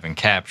live and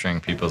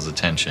capturing people's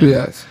attention.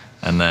 Yes.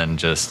 And then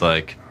just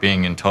like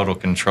being in total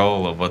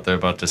control of what they're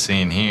about to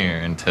see and hear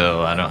until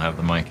I don't have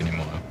the mic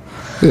anymore.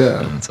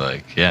 Yeah. And it's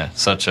like,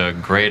 such a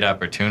great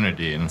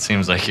opportunity, and it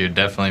seems like you're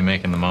definitely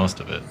making the most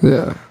of it.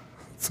 Yeah.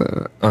 It's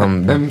a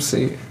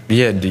MC.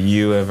 Yeah, do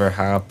you ever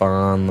hop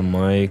on the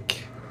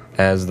mic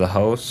as the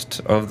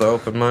host of the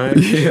open mic?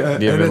 Yeah.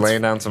 Do you ever lay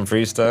down some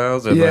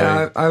freestyles?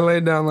 Or I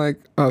laid down like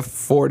a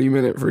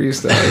 40-minute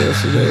freestyle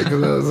yesterday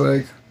because I was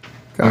like,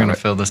 we're going to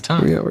fill this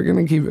time. Yeah, we're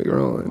going to keep it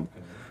rolling.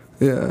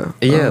 Yeah.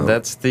 Yeah,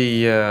 that's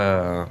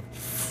the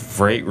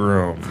freight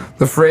room.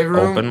 The freight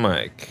room open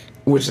mic,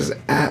 which is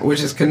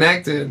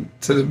connected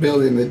to the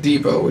building, the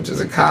depot, which is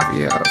a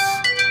coffee house.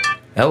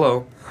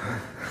 Hello.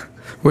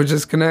 Which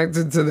is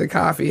connected to the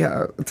coffee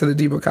house, to the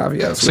depot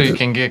coffee house. So you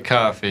can get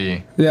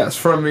coffee. Yes,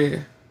 from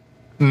me.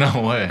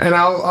 No way. And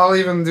I'll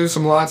even do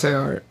some latte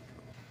art.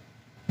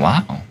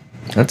 Wow.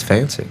 That's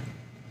fancy.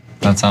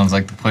 That sounds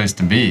like the place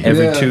to be.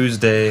 Every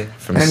Tuesday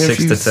from 6 to 10. And if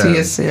you see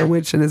a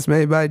sandwich and it's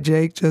made by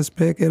Jake, just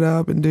pick it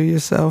up and do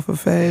yourself a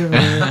favor.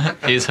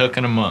 He's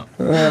hooking them up.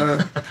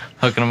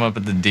 Hooking them up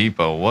at the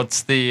depot.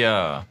 What's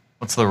the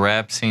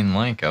rap scene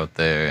like out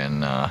there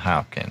in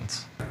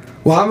Hopkins?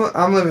 Well,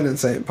 I'm living in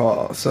St.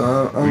 Paul,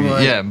 so I'm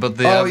like... but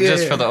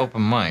for the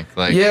open mic.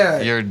 Like,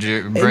 you're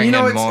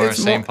bringing more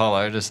St. Paul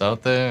artists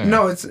out there?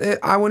 No,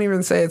 I wouldn't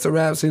even say it's a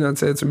rap scene. I'd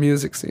say it's a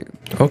music scene.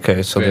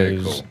 Okay, so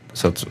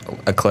so it's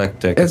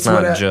eclectic. It's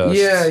not just...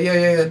 Yeah,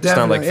 definitely. It's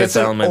not like Fifth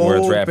Element where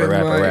it's rapper.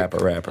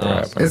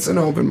 It's an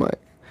open mic.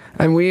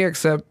 And we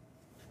accept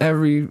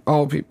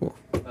all people.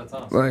 That's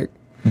awesome. Like...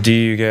 Do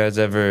you guys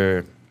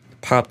ever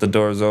pop the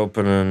doors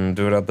open and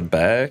do it out the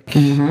back?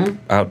 Mm-hmm.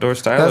 Outdoor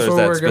style, or is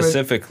that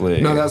specifically?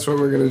 No, that's what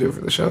we're going to do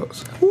for the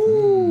shows.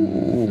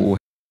 Ooh.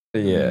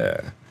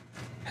 Yeah.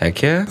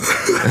 Heck yeah.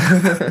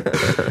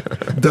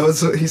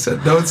 He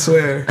said, don't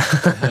swear.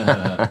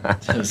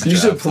 You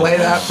should play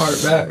that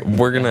part back.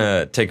 We're going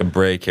to take a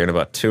break here in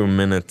about 2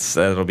 minutes.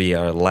 That'll be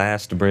our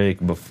last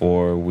break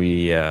before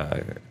we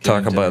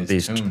talk about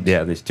these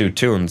two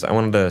tunes. I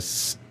wanted to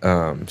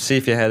see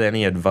if you had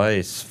any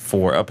advice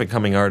for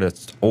up-and-coming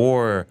artists,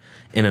 or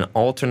in an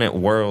alternate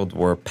world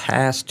where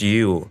past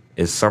you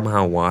is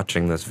somehow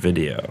watching this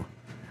video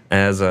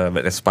as an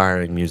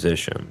aspiring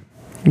musician.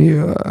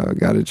 You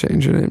got to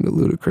change your name to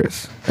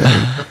Ludacris.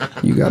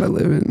 And you got to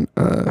live in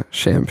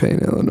Champaign,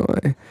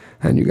 Illinois.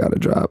 And you got to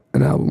drop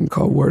an album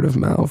called Word of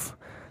Mouth.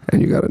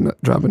 And you got to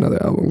drop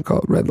another album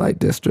called Red Light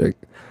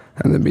District.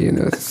 And then be in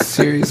a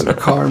series of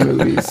car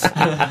movies.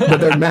 But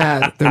they're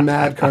mad. They're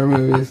mad car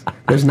movies.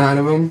 There's 9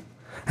 of them.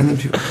 And then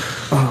people,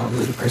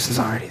 Ludacris is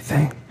already a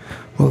thing.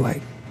 Well,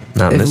 like,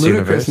 not if Ludacris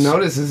universe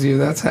notices you,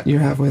 you're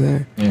halfway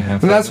there.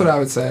 And that's what I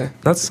would say.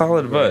 That's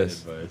solid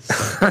advice.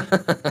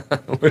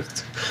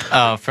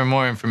 For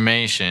more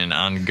information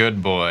on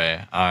Good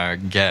Boy, our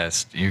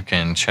guest, you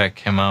can check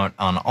him out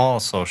on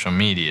all social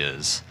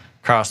medias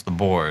across the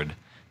board.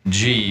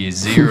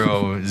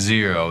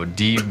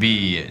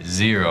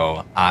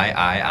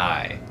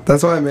 g00db0iii.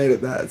 That's why I made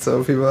it that,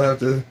 so people have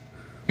to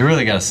You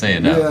really got to say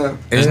it out. Yeah.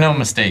 There's no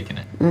mistaking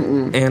it.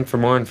 And for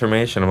more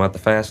information about the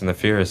Fast and the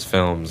Furious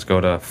films, go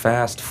to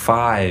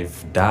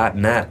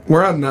fast5.net.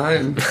 We're on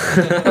 9.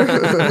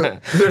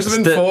 There's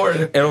been 4.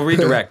 It'll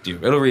redirect you.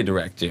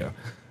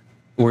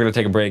 We're gonna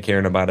take a break here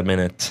in about a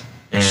minute.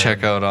 And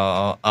Check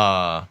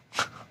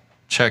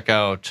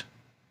out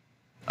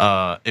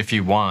if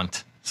you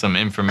want some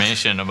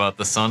information about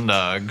the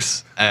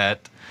SunDogs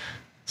at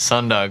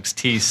SunDogs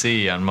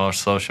TC on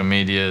most social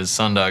medias.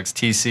 SunDogs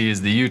TC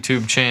is the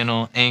YouTube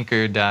channel.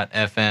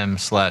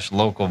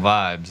 Anchor.fm/local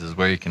vibes is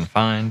where you can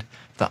find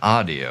the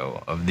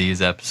audio of these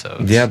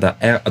episodes. Yeah,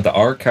 the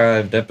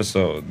archived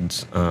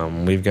episodes.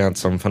 We've got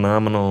some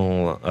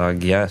phenomenal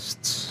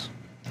guests.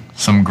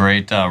 Some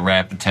great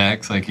rap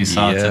attacks like you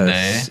saw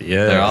today. Yes.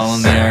 They're all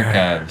in the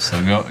archives,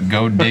 so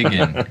go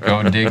digging.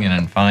 Go digging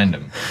and find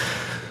them.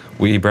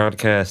 We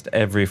broadcast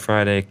every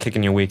Friday,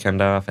 kicking your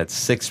weekend off at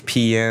 6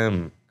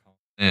 p.m.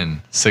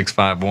 In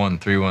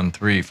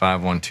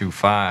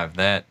 651-313-5125.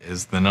 That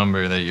is the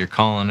number that you're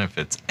calling if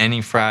it's any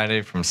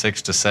Friday from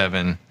 6 to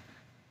 7.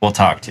 We'll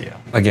talk to you.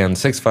 Again,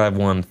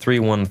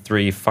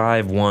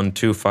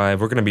 651-313-5125.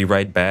 We're going to be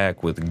right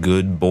back with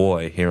Good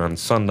Boy here on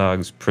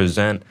SunDogs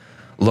Present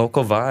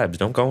Local Vibes.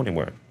 Don't go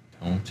anywhere.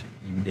 Don't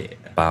you dare.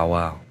 Bow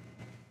wow.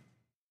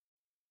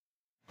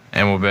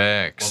 And we're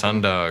back.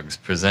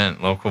 SunDogs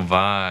Present Local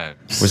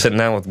Vibes. We're sitting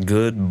down with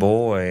Good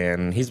Boy,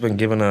 and he's been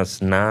giving us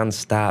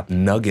nonstop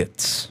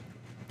nuggets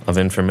of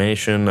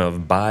information,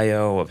 of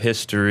bio, of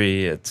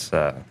history. It's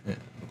been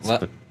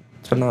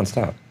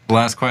nonstop.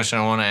 Last question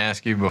I want to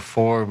ask you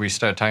before we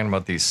start talking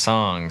about these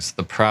songs.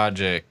 The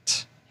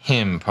project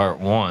Him Part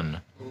 1.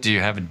 Do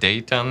you have a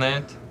date on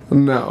that?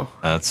 No.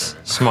 That's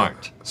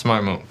smart.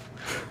 Smart move.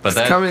 But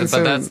coming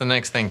soon. that's the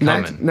next thing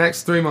coming.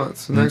 Next 3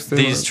 months.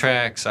 These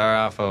tracks are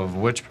off of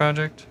which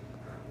project?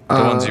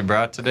 The ones you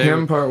brought today?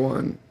 Him Part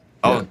 1.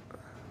 Oh.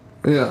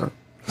 Yeah.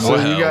 So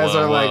you guys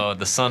are like...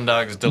 The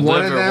SunDogs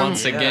deliver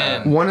once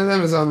again. One of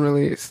them is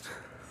unreleased.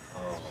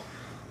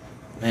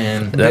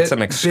 Man. That's a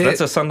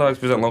SunDogs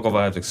Present Local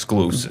Vibes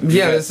exclusive.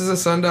 Yeah, this is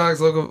a SunDogs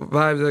Local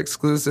Vibes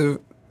exclusive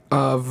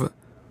of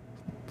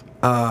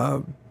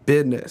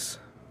business.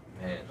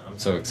 Man, I'm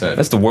so excited.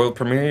 That's the world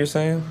premiere, you're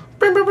saying?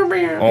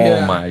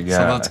 Yeah. My God.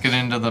 So let's get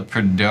into the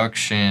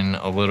production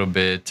a little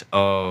bit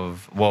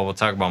of, we'll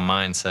talk about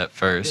mindset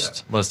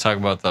first. Yeah. Let's talk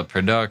about the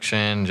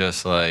production,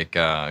 just like,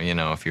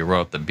 if you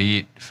wrote the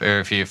beat, or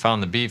if you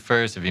found the beat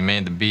first, if you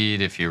made the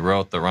beat, if you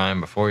wrote the rhyme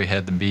before you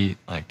had the beat,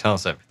 like, tell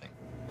us everything.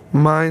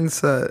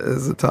 Mindset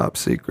is a top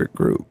secret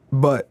group,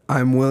 but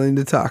I'm willing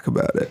to talk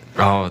about it.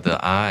 Oh,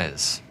 the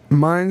eyes.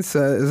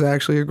 Mindset is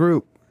actually a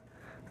group,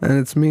 and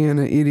it's me and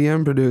an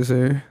EDM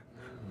producer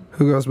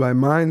who goes by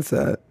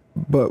Mindset.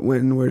 But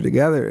when we're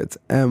together, it's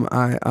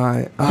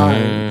M-I-I-I,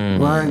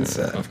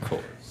 Mindset. Of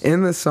course.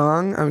 In the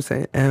song, I'm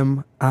saying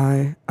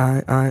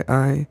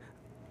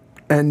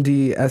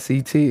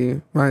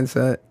M-I-I-I-I-N-D-S-E-T,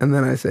 Mindset, and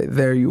then I say,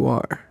 there you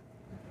are.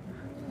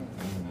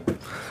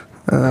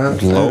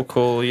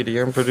 Local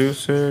EDM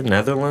producer,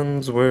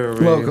 Netherlands, where are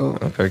we? Local.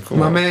 Okay, cool.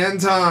 My man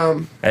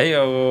Tom.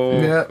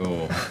 Heyo. Yep.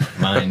 Cool.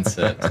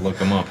 Mindset. Look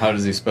him up. How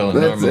does he spell it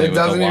normally? It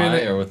doesn't with a Y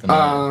even, or with an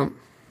I?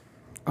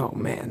 Oh,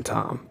 man,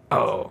 Tom.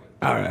 Oh,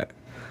 all right.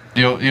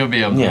 You'll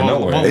be able to. Yeah,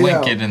 we'll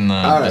link it in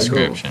the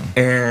description.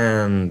 Cool.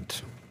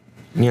 And,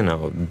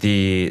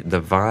 the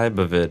vibe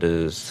of it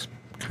is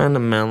kind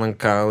of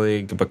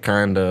melancholic, but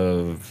kind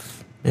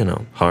of,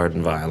 hard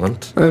and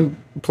violent. And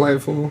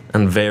playful.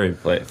 And very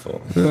playful.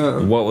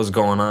 Yeah. What was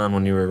going on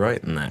when you were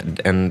writing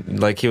that? And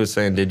like he was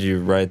saying, did you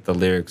write the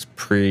lyrics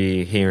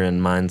pre-hearing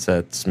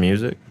Mindset's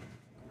music?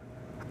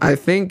 I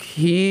think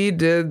he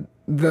did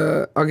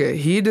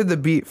the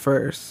beat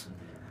first.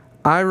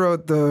 I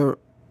wrote the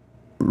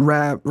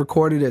rap,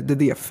 recorded it, did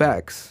the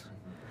effects.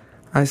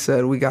 I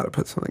said, we got to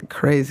put something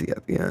crazy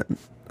at the end.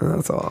 And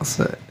that's all I'll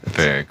say.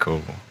 Very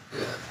cool.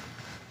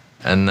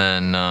 And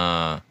then,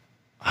 how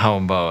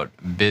about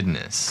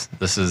Business?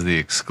 This is the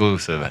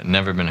exclusive.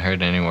 Never been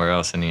heard anywhere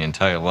else in the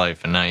entire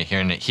life, and now you're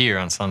hearing it here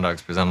on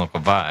SunDogs Present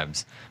Local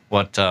Vibes.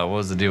 What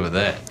was the deal with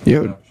that?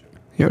 Yo,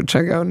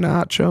 check out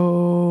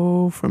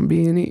Nacho from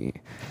B&E.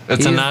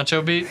 It's a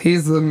Nacho beat?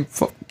 He's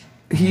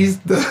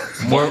the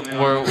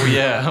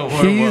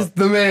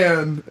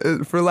man,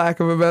 for lack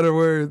of a better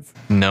words.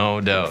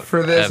 No doubt.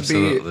 For this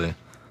Absolutely. beat.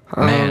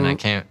 Man, I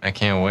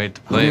can't wait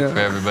to play it for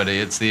everybody.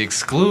 It's the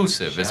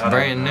exclusive. It's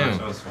brand new.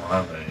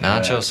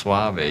 Nacho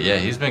Suave. Yeah,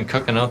 he's been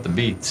cooking out the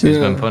beats. He's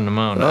been putting them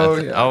out.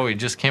 He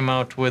just came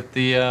out with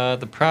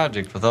the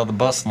project with all the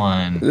bus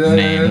line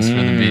names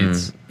for the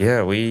beats.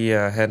 Yeah, we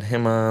had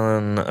him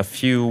on a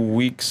few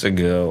weeks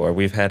ago, or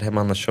we've had him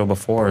on the show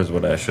before, is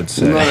what I should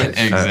say. Nice.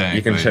 Exactly.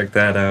 You can check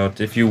that out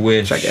if you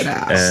wish. Check it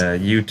out.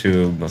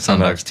 YouTube,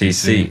 SunDogs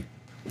TC.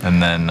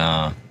 And then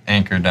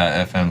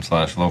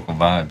anchor.fm/local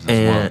vibes as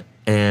well.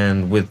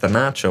 And with the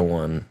Nacho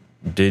one,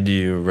 did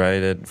you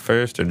write it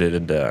first, or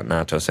did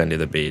Nacho send you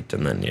the beat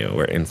and then you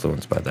were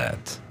influenced by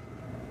that?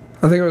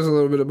 I think it was a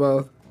little bit of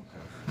both.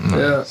 Nice.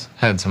 Yeah.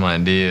 Had some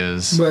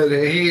ideas. But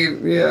he's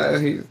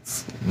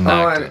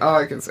Knocked it. all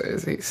I can say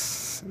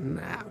is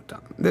snapped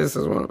on. This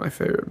is one of my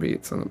favorite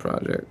beats on the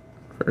project,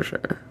 for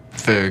sure.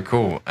 Very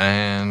cool.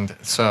 And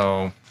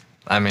so,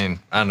 I mean,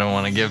 I don't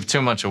want to give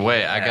too much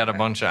away. I got a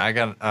bunch of,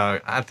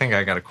 I think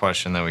I got a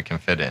question that we can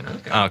fit in.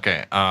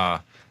 Okay.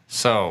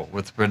 So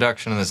with the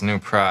production of this new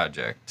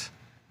project,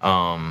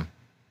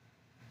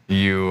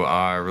 you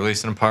are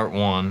releasing a part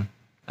 1,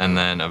 and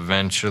then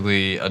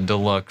eventually a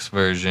deluxe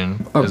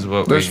version is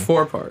what there's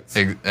 4 parts.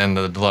 And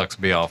the deluxe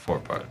will be all 4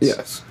 parts.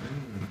 Yes.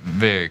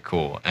 Very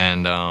cool.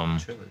 And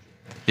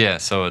yeah,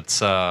 so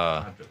it's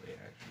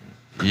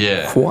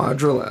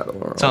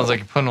Quadrilateral. Sounds like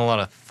you're putting a lot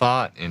of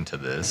thought into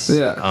this.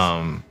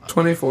 Yeah.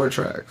 24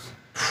 tracks.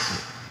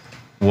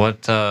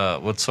 What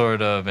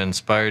sort of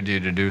inspired you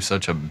to do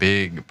such a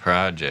big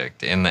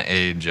project in the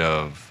age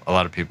of a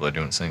lot of people are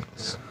doing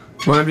singles?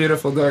 My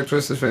Beautiful Dark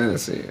Twisted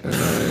Fantasy.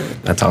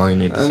 That's all you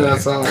need to say.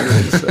 That's all I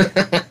need to say.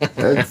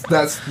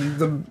 That's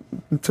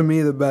to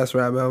me the best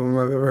rap album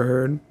I've ever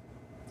heard,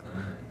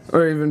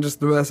 or even just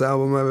the best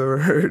album I've ever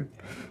heard.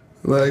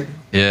 Like,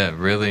 yeah, it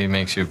really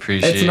makes you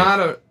appreciate. It's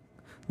not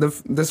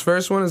this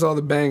first one is all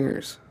the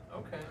bangers.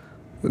 Okay.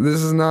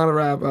 This is not a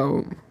rap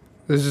album.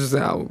 This is just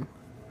an album.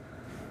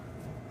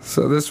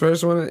 So this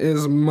first one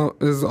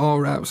is all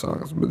rap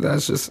songs, but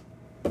that's just,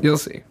 you'll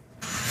see.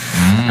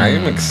 I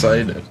am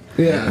excited.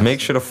 Yeah. Make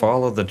sure to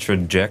follow the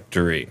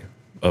trajectory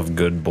of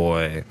Good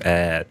Boy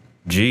at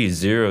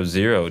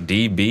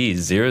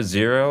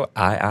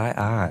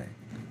g00db0iii.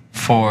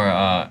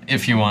 For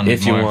if you want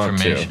more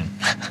information.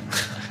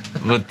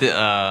 But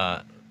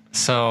the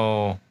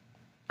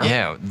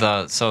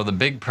the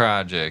big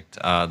project,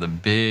 the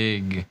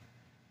big,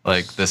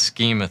 like, the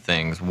scheme of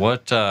things.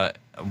 What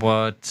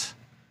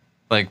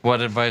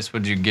advice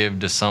would you give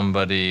to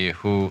somebody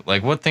who,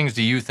 like, what things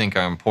do you think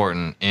are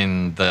important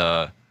in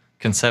the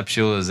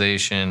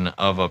conceptualization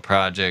of a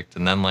project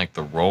and then, like,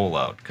 the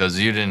rollout? Because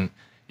you didn't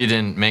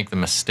make the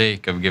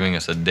mistake of giving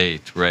us a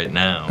date right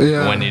now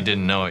when you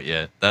didn't know it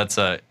yet. That's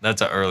a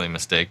early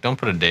mistake. Don't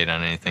put a date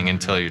on anything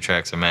until your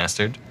tracks are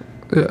mastered.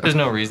 Yeah. There's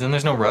no reason.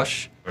 There's no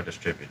rush. Or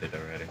distributed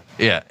already.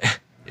 Yeah,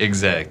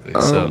 exactly.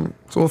 So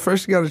well,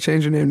 first you got to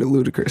change your name to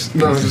Ludacris.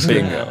 No, I'm just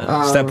kidding.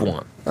 Bingo. Step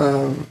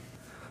 1.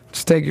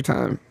 Just take your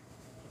time,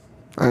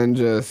 and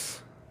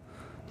that's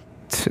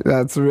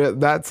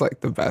like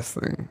the best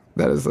thing.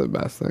 That is the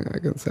best thing I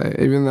can say.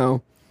 Even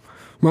though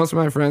most of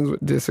my friends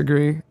would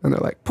disagree, and they're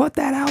like, "Put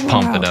that album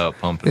out.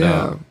 Pump it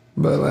up.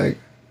 But like,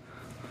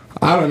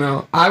 I don't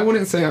know. I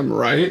wouldn't say I'm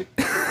right.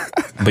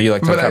 But you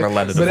like to kind of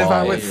let it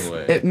evolve.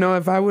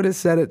 If I would have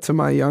said it to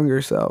my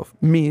younger self,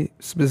 me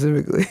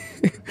specifically,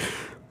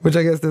 which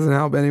I guess doesn't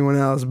help anyone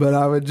else, but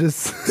I would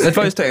just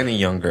advice to any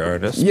younger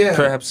artist. Yeah,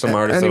 perhaps some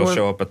artists that'll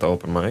show up at the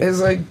open mic. It's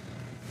like,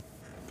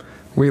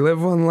 we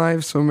live one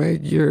life, so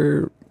make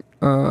your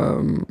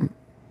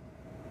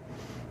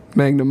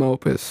magnum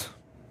opus.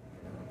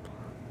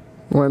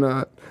 Why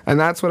not? And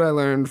that's what I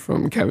learned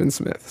from Kevin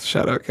Smith.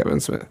 Shout out Kevin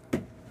Smith.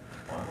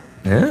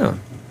 Yeah.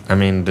 I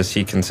mean, does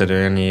he consider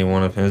any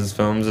one of his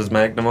films as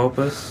magnum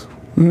opus?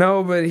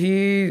 No, but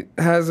he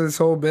has this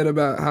whole bit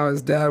about how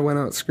his dad went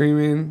out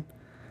screaming,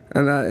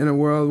 and that in a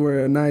world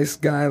where a nice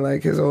guy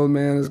like his old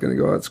man is going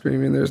to go out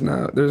screaming, there's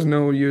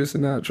no use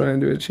in not trying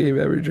to achieve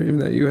every dream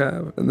that you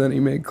have. And then he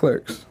made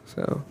Clerks.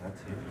 So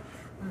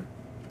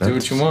do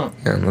what you want.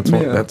 Yeah,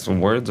 that's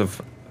words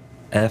of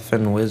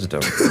effing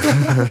wisdom.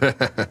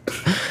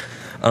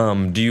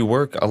 Do you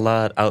work a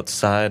lot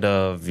outside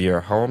of your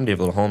home? Do you have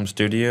a little home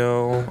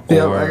studio?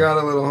 Yeah, I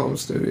got a little home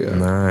studio.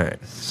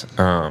 Nice.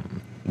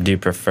 Do you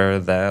prefer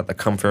that, the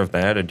comfort of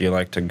that, or do you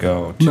like to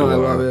go to... No, I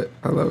love it.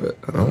 I love it.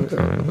 I love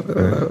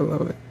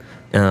it.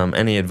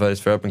 Any advice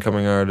for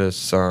up-and-coming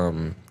artists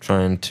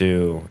trying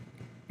to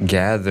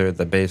gather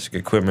the basic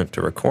equipment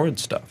to record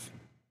stuff?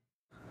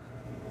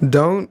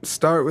 Don't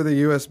start with a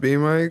USB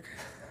mic.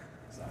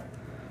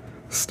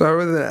 Start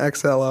with an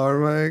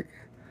XLR mic,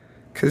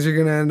 because you're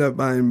going to end up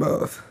buying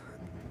both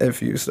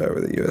if you start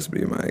with a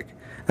USB mic.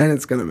 And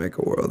it's going to make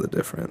a world of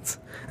difference.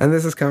 And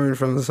this is coming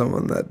from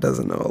someone that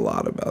doesn't know a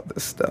lot about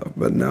this stuff,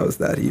 but knows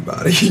that he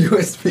bought a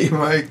USB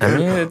mic. I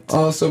mean,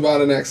 also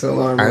bought an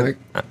XLR mic.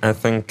 I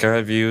think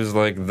I've used,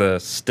 like, the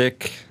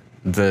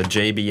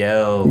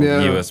JBL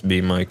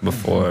USB mic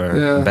before,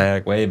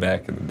 way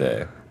back in the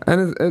day.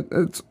 And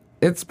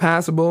it's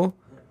passable,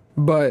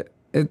 but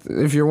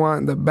if you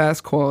want the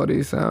best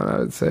quality sound, I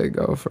would say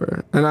go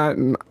for. And I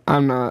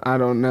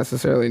don't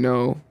necessarily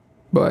know,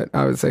 but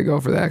I would say go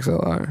for the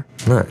XLR.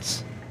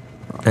 Nice.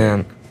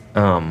 And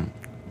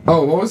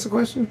what was the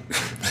question?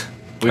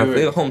 We have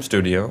a home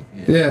studio.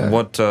 Yeah.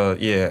 What?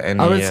 Any,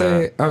 I would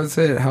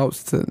say it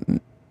helps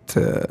to.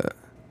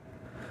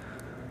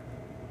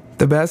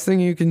 The best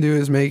thing you can do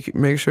is make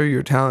sure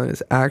your talent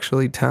is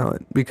actually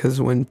talent, because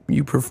when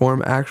you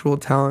perform actual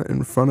talent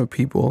in front of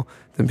people,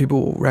 then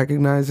people will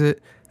recognize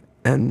it.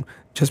 And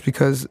just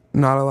because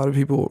not a lot of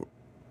people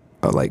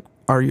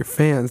are your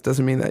fans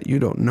doesn't mean that you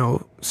don't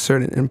know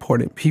certain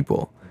important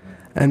people.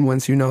 And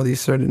once you know these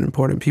certain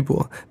important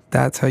people,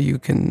 that's how you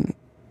can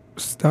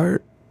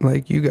start,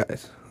 like you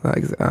guys.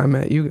 Like I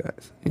met you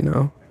guys, you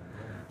know?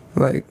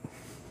 Like,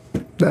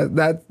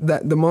 That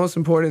the most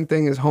important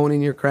thing is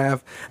honing your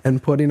craft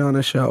and putting on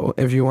a show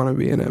if you want to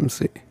be an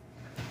MC.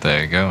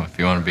 There you go. If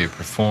you want to be a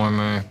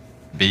performer,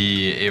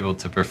 be able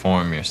to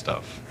perform your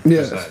stuff.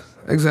 Yes,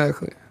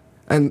 exactly.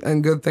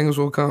 And good things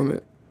will come.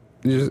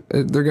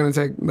 They're gonna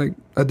take like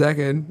a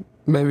decade,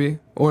 maybe,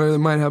 or it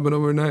might happen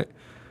overnight.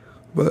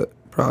 But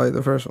probably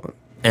the first one.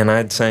 And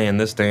I'd say in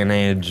this day and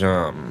age,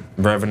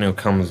 revenue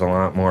comes a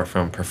lot more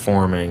from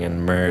performing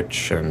and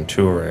merch and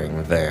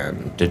touring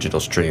than digital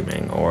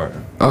streaming or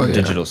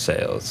digital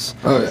sales.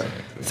 Oh, yeah.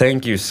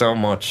 Thank you so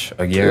much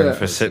again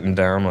for sitting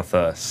down with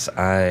us.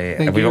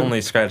 We've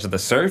only scratched the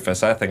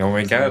surface, I think.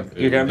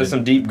 You got into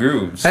some deep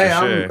grooves. Hey,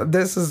 for sure.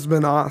 This has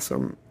been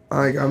awesome.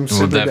 Like,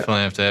 we'll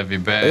definitely have to have you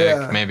back.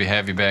 Yeah. Maybe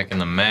have you back in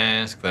the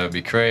mask. That would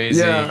be crazy.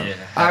 Yeah,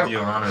 have you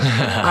on.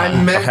 I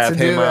meant have to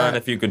do him that. On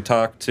if you could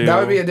talk to. That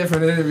would be a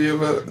different interview,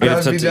 but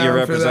I'd be down your for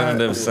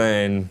representative that.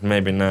 saying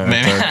maybe not.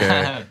 Maybe.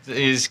 Okay.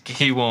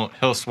 He won't.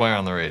 He'll swear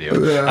on the radio.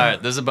 Yeah. All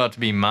right, this is about to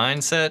be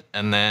mindset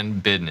and then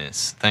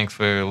business. Thanks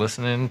for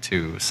listening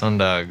to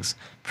SunDogs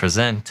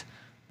present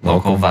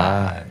Local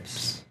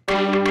Vibes.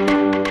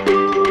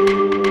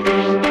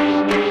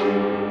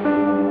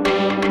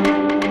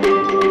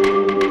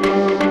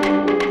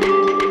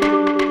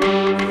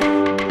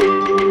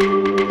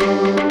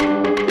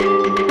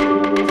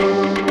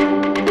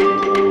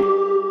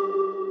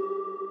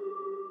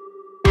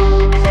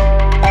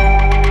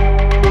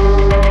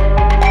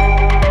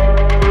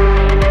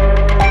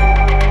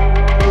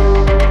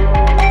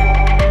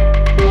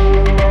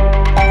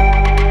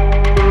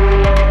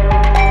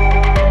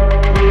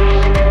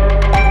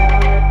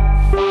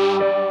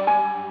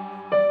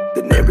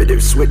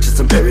 Switch is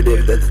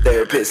imperative that the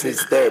therapist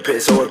needs a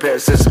therapist or a pair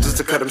of scissors just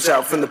to cut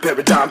himself from the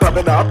paradigm.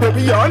 Popping off,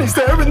 carry on, he's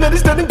there and then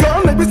he's dead and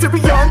gone. Like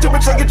Mysterion, too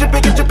much like a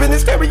big in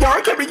his carry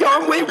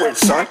on, wayward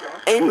son.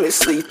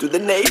 Aimlessly through the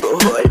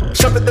neighborhood,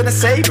 sharper than a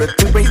saber.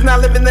 Through he's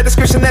not living the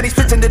description that he's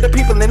fitting to the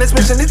people in his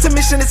mission. It's a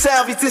mission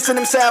itself, he's dissing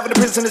himself in the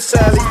prison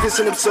cell. He's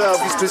dissing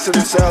himself, he's twisting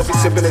himself,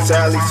 he's sipping his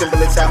hell, he's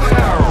simple as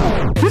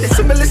hell. With a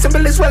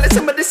symbol as well as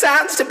symbol the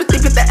sound. Sympathy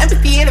with the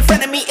empathy in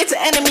front of me, it's an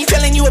enemy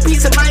telling you a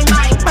piece of my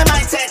mind. My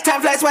mindset,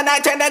 time flies when I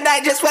turn the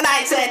night, just when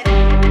I said.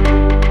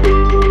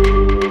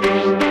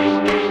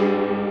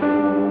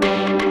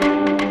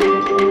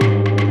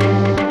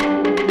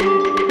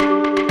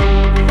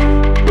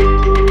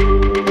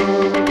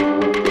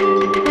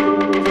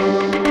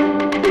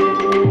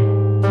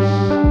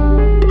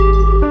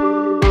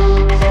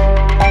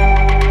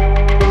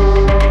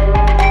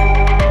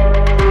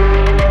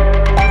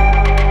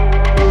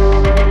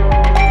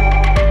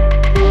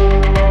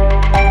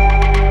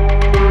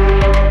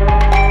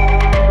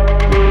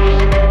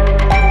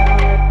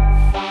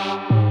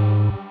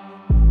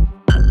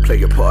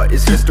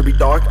 Is history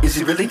dark? Is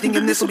he really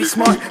thinking this will be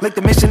smart? Like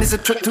the mission is a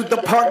trip to the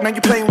park. Now you're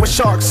playing with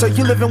sharks, so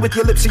you're living with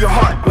your lips or your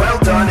heart. Well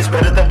done is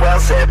better than well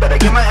said, but I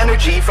get my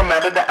energy from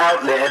out of the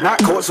outlet.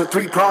 Not chords with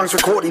 3 prongs,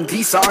 recording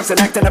these songs and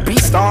acting a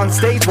beast on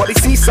stage. What he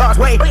sees songs.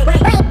 Wait,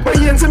 my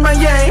yins and my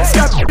yangs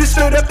got just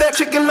stirred up that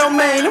chicken lo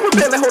mein, and we're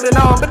barely holding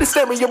on, but the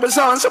stereo was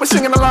on, so we're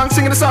singing along,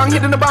 singing a song,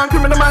 hitting the bong,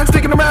 criminal minds,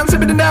 sticking around,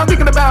 sipping it down,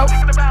 thinking about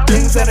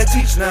things that I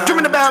teach now,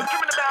 dreaming about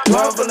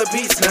world full of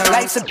beats now.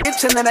 Life's a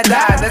bitch and then I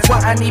die. That's why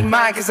I need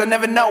mine, cause I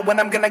never know when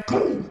I'm gonna.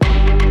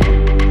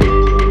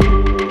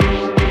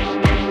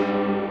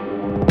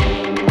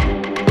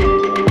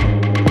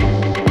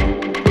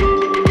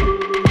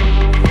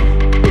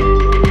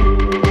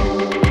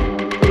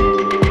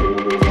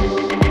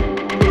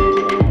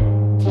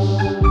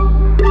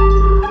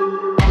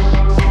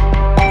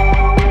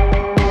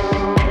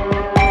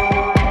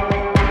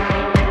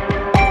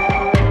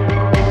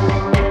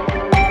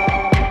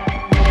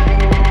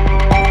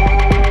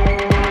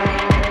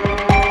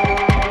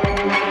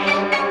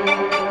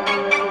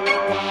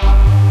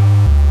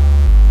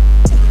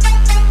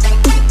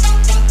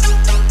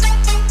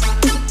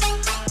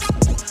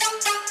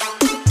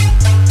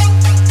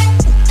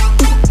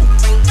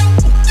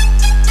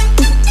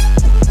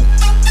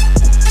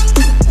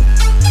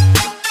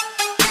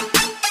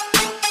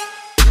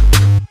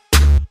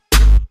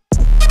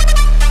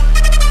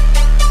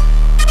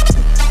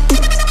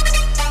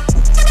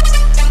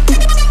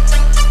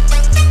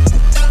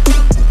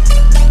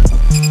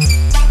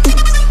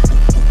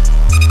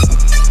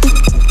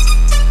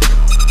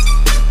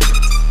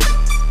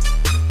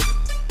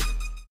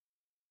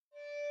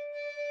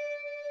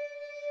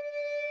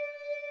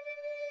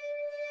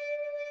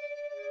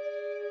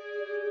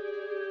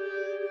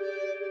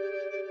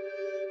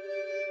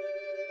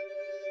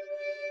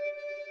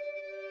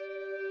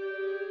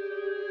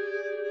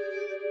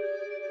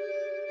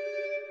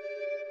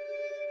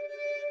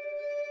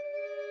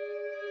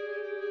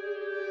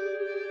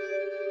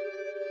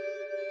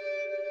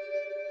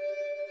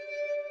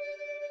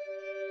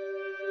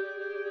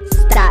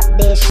 Stop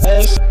this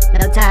ish,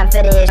 no time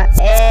for this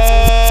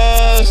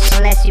ish.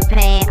 Unless you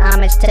paying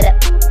homage to the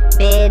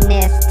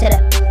business.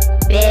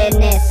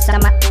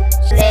 I'm a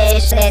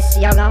list,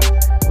 y'all gon'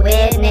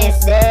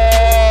 witness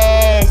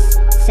this.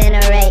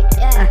 Incinerate,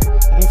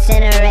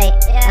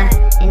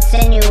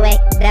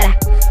 insinuate that I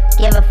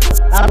give a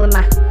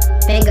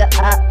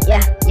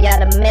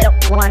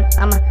one.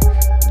 I'ma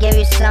give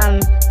you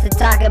something to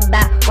talk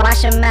about.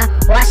 Wash your mouth,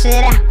 wash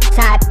it out.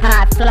 Tide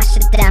Pod, flush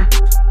it down.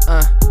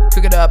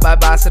 Cook it up, I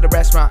boss at the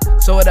restaurant.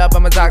 Sew it up,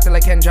 I'm a doctor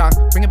like Ken Jong.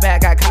 Bring it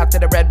back, I cop to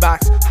the red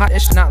box.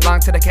 Hot-ish, not long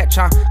to the catch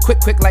on.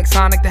 Quick like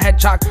Sonic the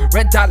Hedgehog.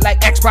 Red dot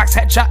like Xbox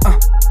headshot.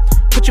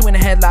 Put you in a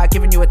headlock,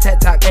 giving you a TED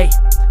Talk. Ayy,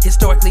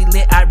 historically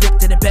lit, I ripped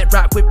to the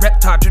bedrock with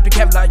Reptar, dripped to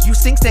Kevlar. You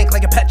stink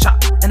like a pet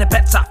shop, and a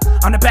bet's off.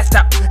 I'm the best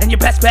out, and your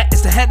best bet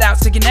is to head out.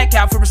 Stick your neck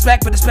out for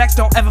respect, but the specs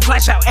don't ever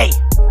flash out. Ayy,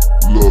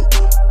 look,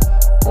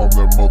 I'm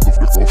that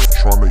motherfucker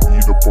tryna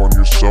eat up on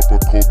your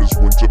supper. Cold as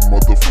winter,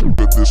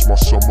 motherfucker. This my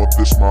summer,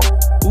 this my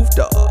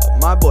oofda.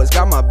 My boys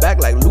got my back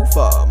like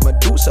Lufa,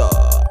 Medusa.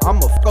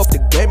 I'ma f off the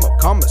game of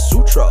Kama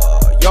Sutra.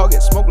 Y'all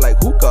get smoked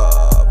like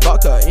hookah,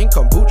 vodka in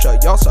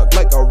kombucha. Y'all suck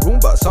like a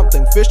Roomba,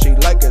 something fishy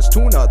like it's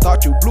tuna.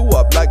 Thought you blew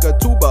up like a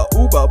tuba,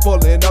 Uber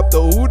pulling up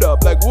the hood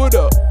up like wood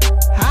up.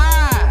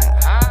 Hi,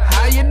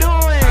 how you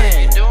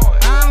doing?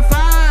 I'm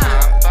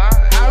fine.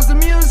 How's the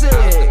music?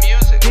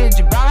 Did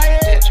you buy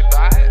it?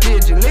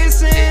 Did you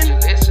listen?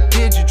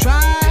 Did you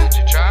try?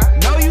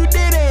 No, you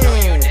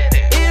didn't.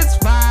 It's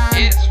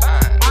fine.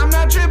 I'm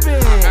not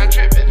tripping.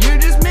 You're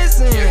just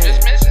missing.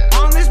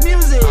 On this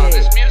music.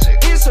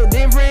 It's so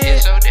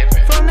different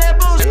from that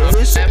bullshit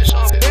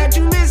that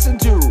you listen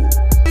to.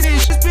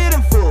 It's just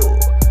pitiful.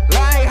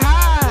 Like,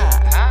 hi,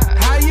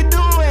 how you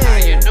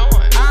doing?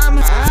 I'm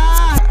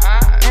high,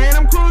 and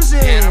I'm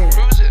cruising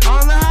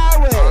on the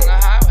highway,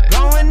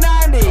 going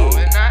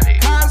 90.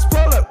 Cops pull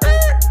up,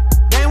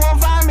 they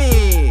won't find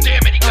me.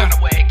 Damn it, he got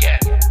away again.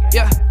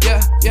 Yeah.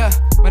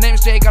 My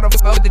name's Jake, I don't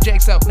fuck with the Jake,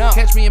 so no.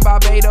 Catch me in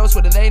Barbados,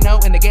 what do they know?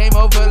 In the game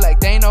over,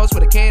 like Thanos,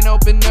 with a can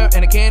opener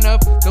and a can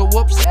of the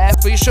whoops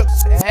ass for your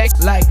shooks.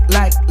 Like,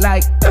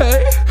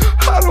 Hey,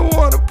 I don't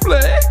wanna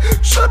play.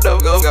 Shut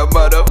up, go,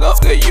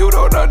 motherfucker, you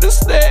don't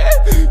understand.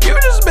 You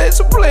just made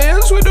some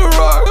plans with the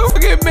wrong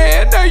fucking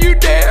man. Now you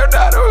damn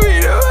not a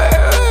reader.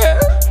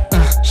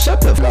 Shut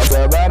the fuck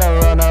up, I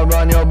don't run up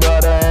on your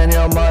brother and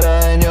your mother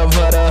and your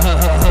brother.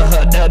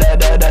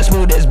 Da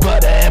smooth as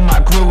butter and my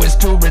crew is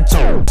too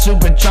retarded.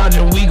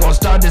 Supercharger, we gon'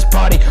 start this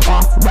party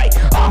all right,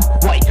 all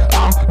night.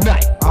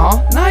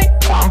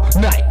 All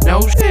night, no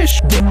shit,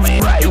 did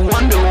me right. You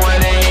wonder why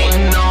they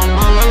ain't on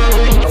my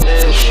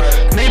fish.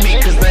 Maybe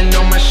cause they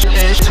know my shit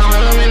is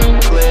time in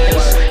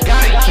bliss.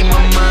 Gotta keep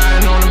my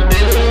mind on the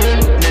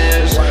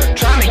business.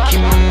 Tryna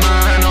keep my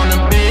mind on the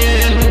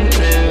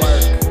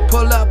business.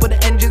 Pull up with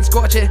the engine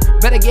scorching.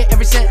 Better get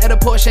every cent of the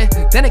portion.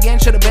 Then again,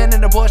 should've been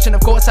an abortion.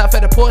 Of course, I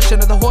fed a portion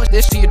of the horse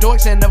dish to your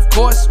dorks. And of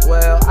course,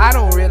 well, I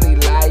don't really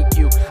like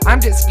you. I'm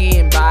just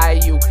skiing by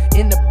you,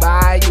 in the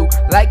bayou,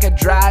 like a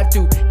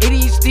drive-thru.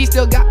 ADHD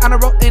still got on a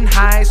roll in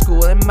high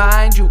school. And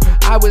mind you,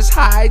 I was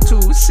high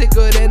too,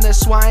 sicker than the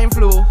swine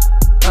flu.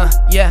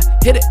 Yeah,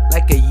 hit it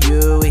like a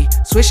Yui,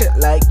 swish it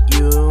like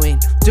Ewing,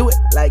 do it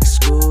like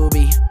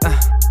Scooby.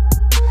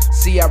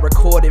 See, I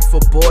recorded for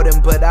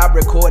boredom, but I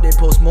recorded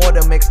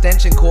post-mortem.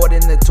 Extension cord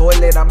in the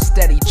toilet, I'm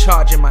steady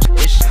charging my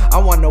ish. I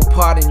want no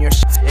part in your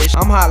ish.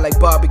 I'm hot like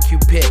barbecue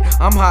pit.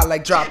 I'm hot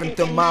like dropping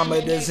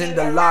thermometers in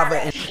the lava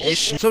and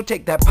ish. So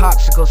take that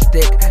popsicle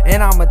stick,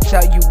 and I'ma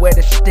tell you where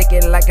to stick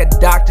it like a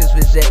doctor's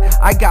visit.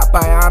 I got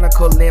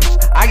bionicle limbs,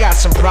 I got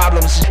some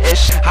problems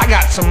ish. I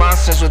got some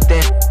monsters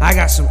within. I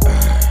got some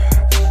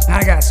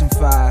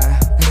fire.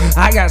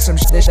 I got some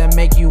shit that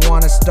make you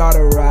wanna start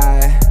a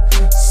riot.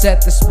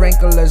 Set the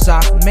sprinklers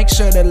off, make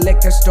sure the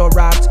liquor store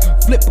robs.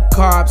 Flip a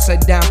car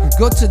upside down,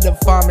 go to the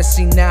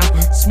pharmacy now.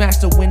 Smash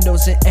the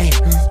windows in A,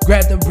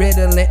 grab the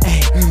Ritalin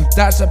A.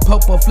 Dodge a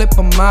popo, flip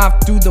him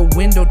off through the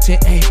window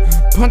tint A.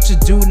 Punch a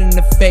dude in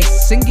the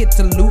face and get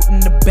to loot in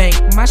the bank.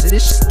 My shit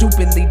is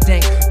stupidly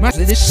dank, my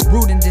shit is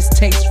rude and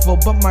distasteful,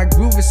 but my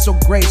groove is so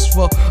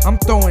graceful. I'm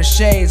throwing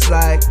shades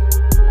like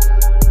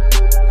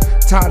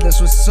toddlers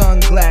with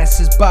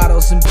sunglasses,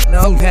 bottles and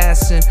no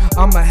passing.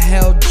 I'm a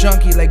hell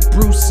junkie like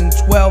Bruce and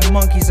 12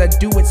 Monkeys. I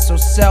do it so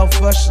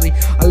selfishly.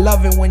 I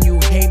love it when you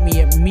hate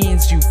me, it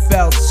means you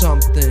felt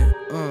something.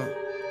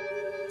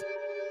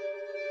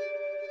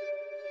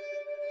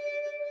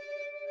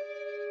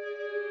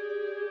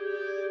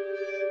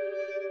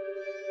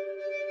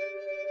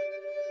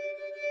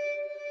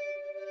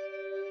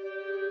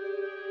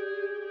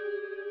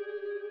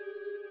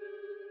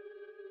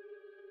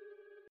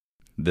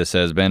 This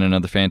has been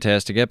another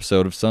fantastic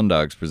episode of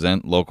SunDogs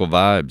Present Local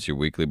Vibes, your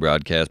weekly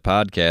broadcast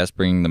podcast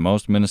bringing the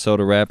most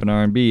Minnesota rap and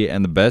R&B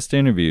and the best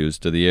interviews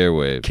to the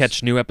airwaves.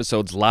 Catch new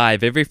episodes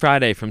live every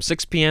Friday from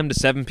 6 p.m. to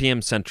 7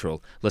 p.m.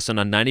 Central. Listen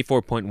on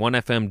 94.1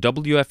 FM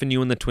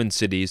WFNU in the Twin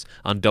Cities,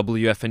 on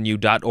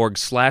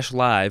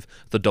WFNU.org/live,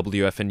 the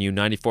WFNU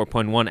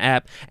 94.1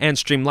 app, and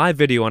stream live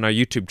video on our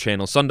YouTube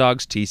channel,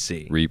 SunDogs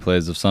TC.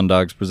 Replays of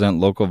SunDogs Present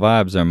Local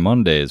Vibes are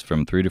Mondays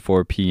from 3 to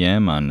 4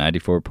 p.m. on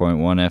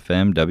 94.1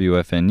 FM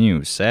WFNU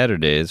WFNU,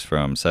 Saturdays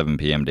from 7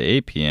 p.m. to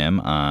 8 p.m.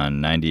 on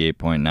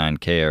 98.9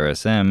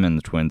 KRSM in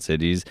the Twin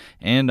Cities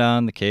and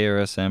on the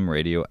KRSM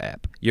radio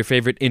app. Your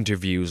favorite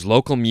interviews,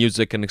 local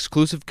music, and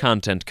exclusive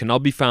content can all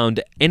be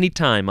found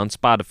anytime on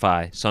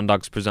Spotify,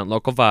 SunDogs Present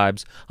Local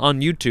Vibes,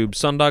 on YouTube,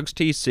 SunDogs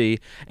TC,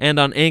 and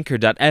on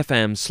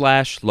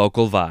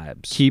anchor.fm/local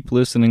vibes. Keep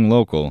listening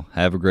local,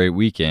 have a great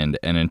weekend,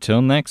 and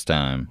until next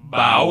time.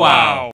 Bow wow!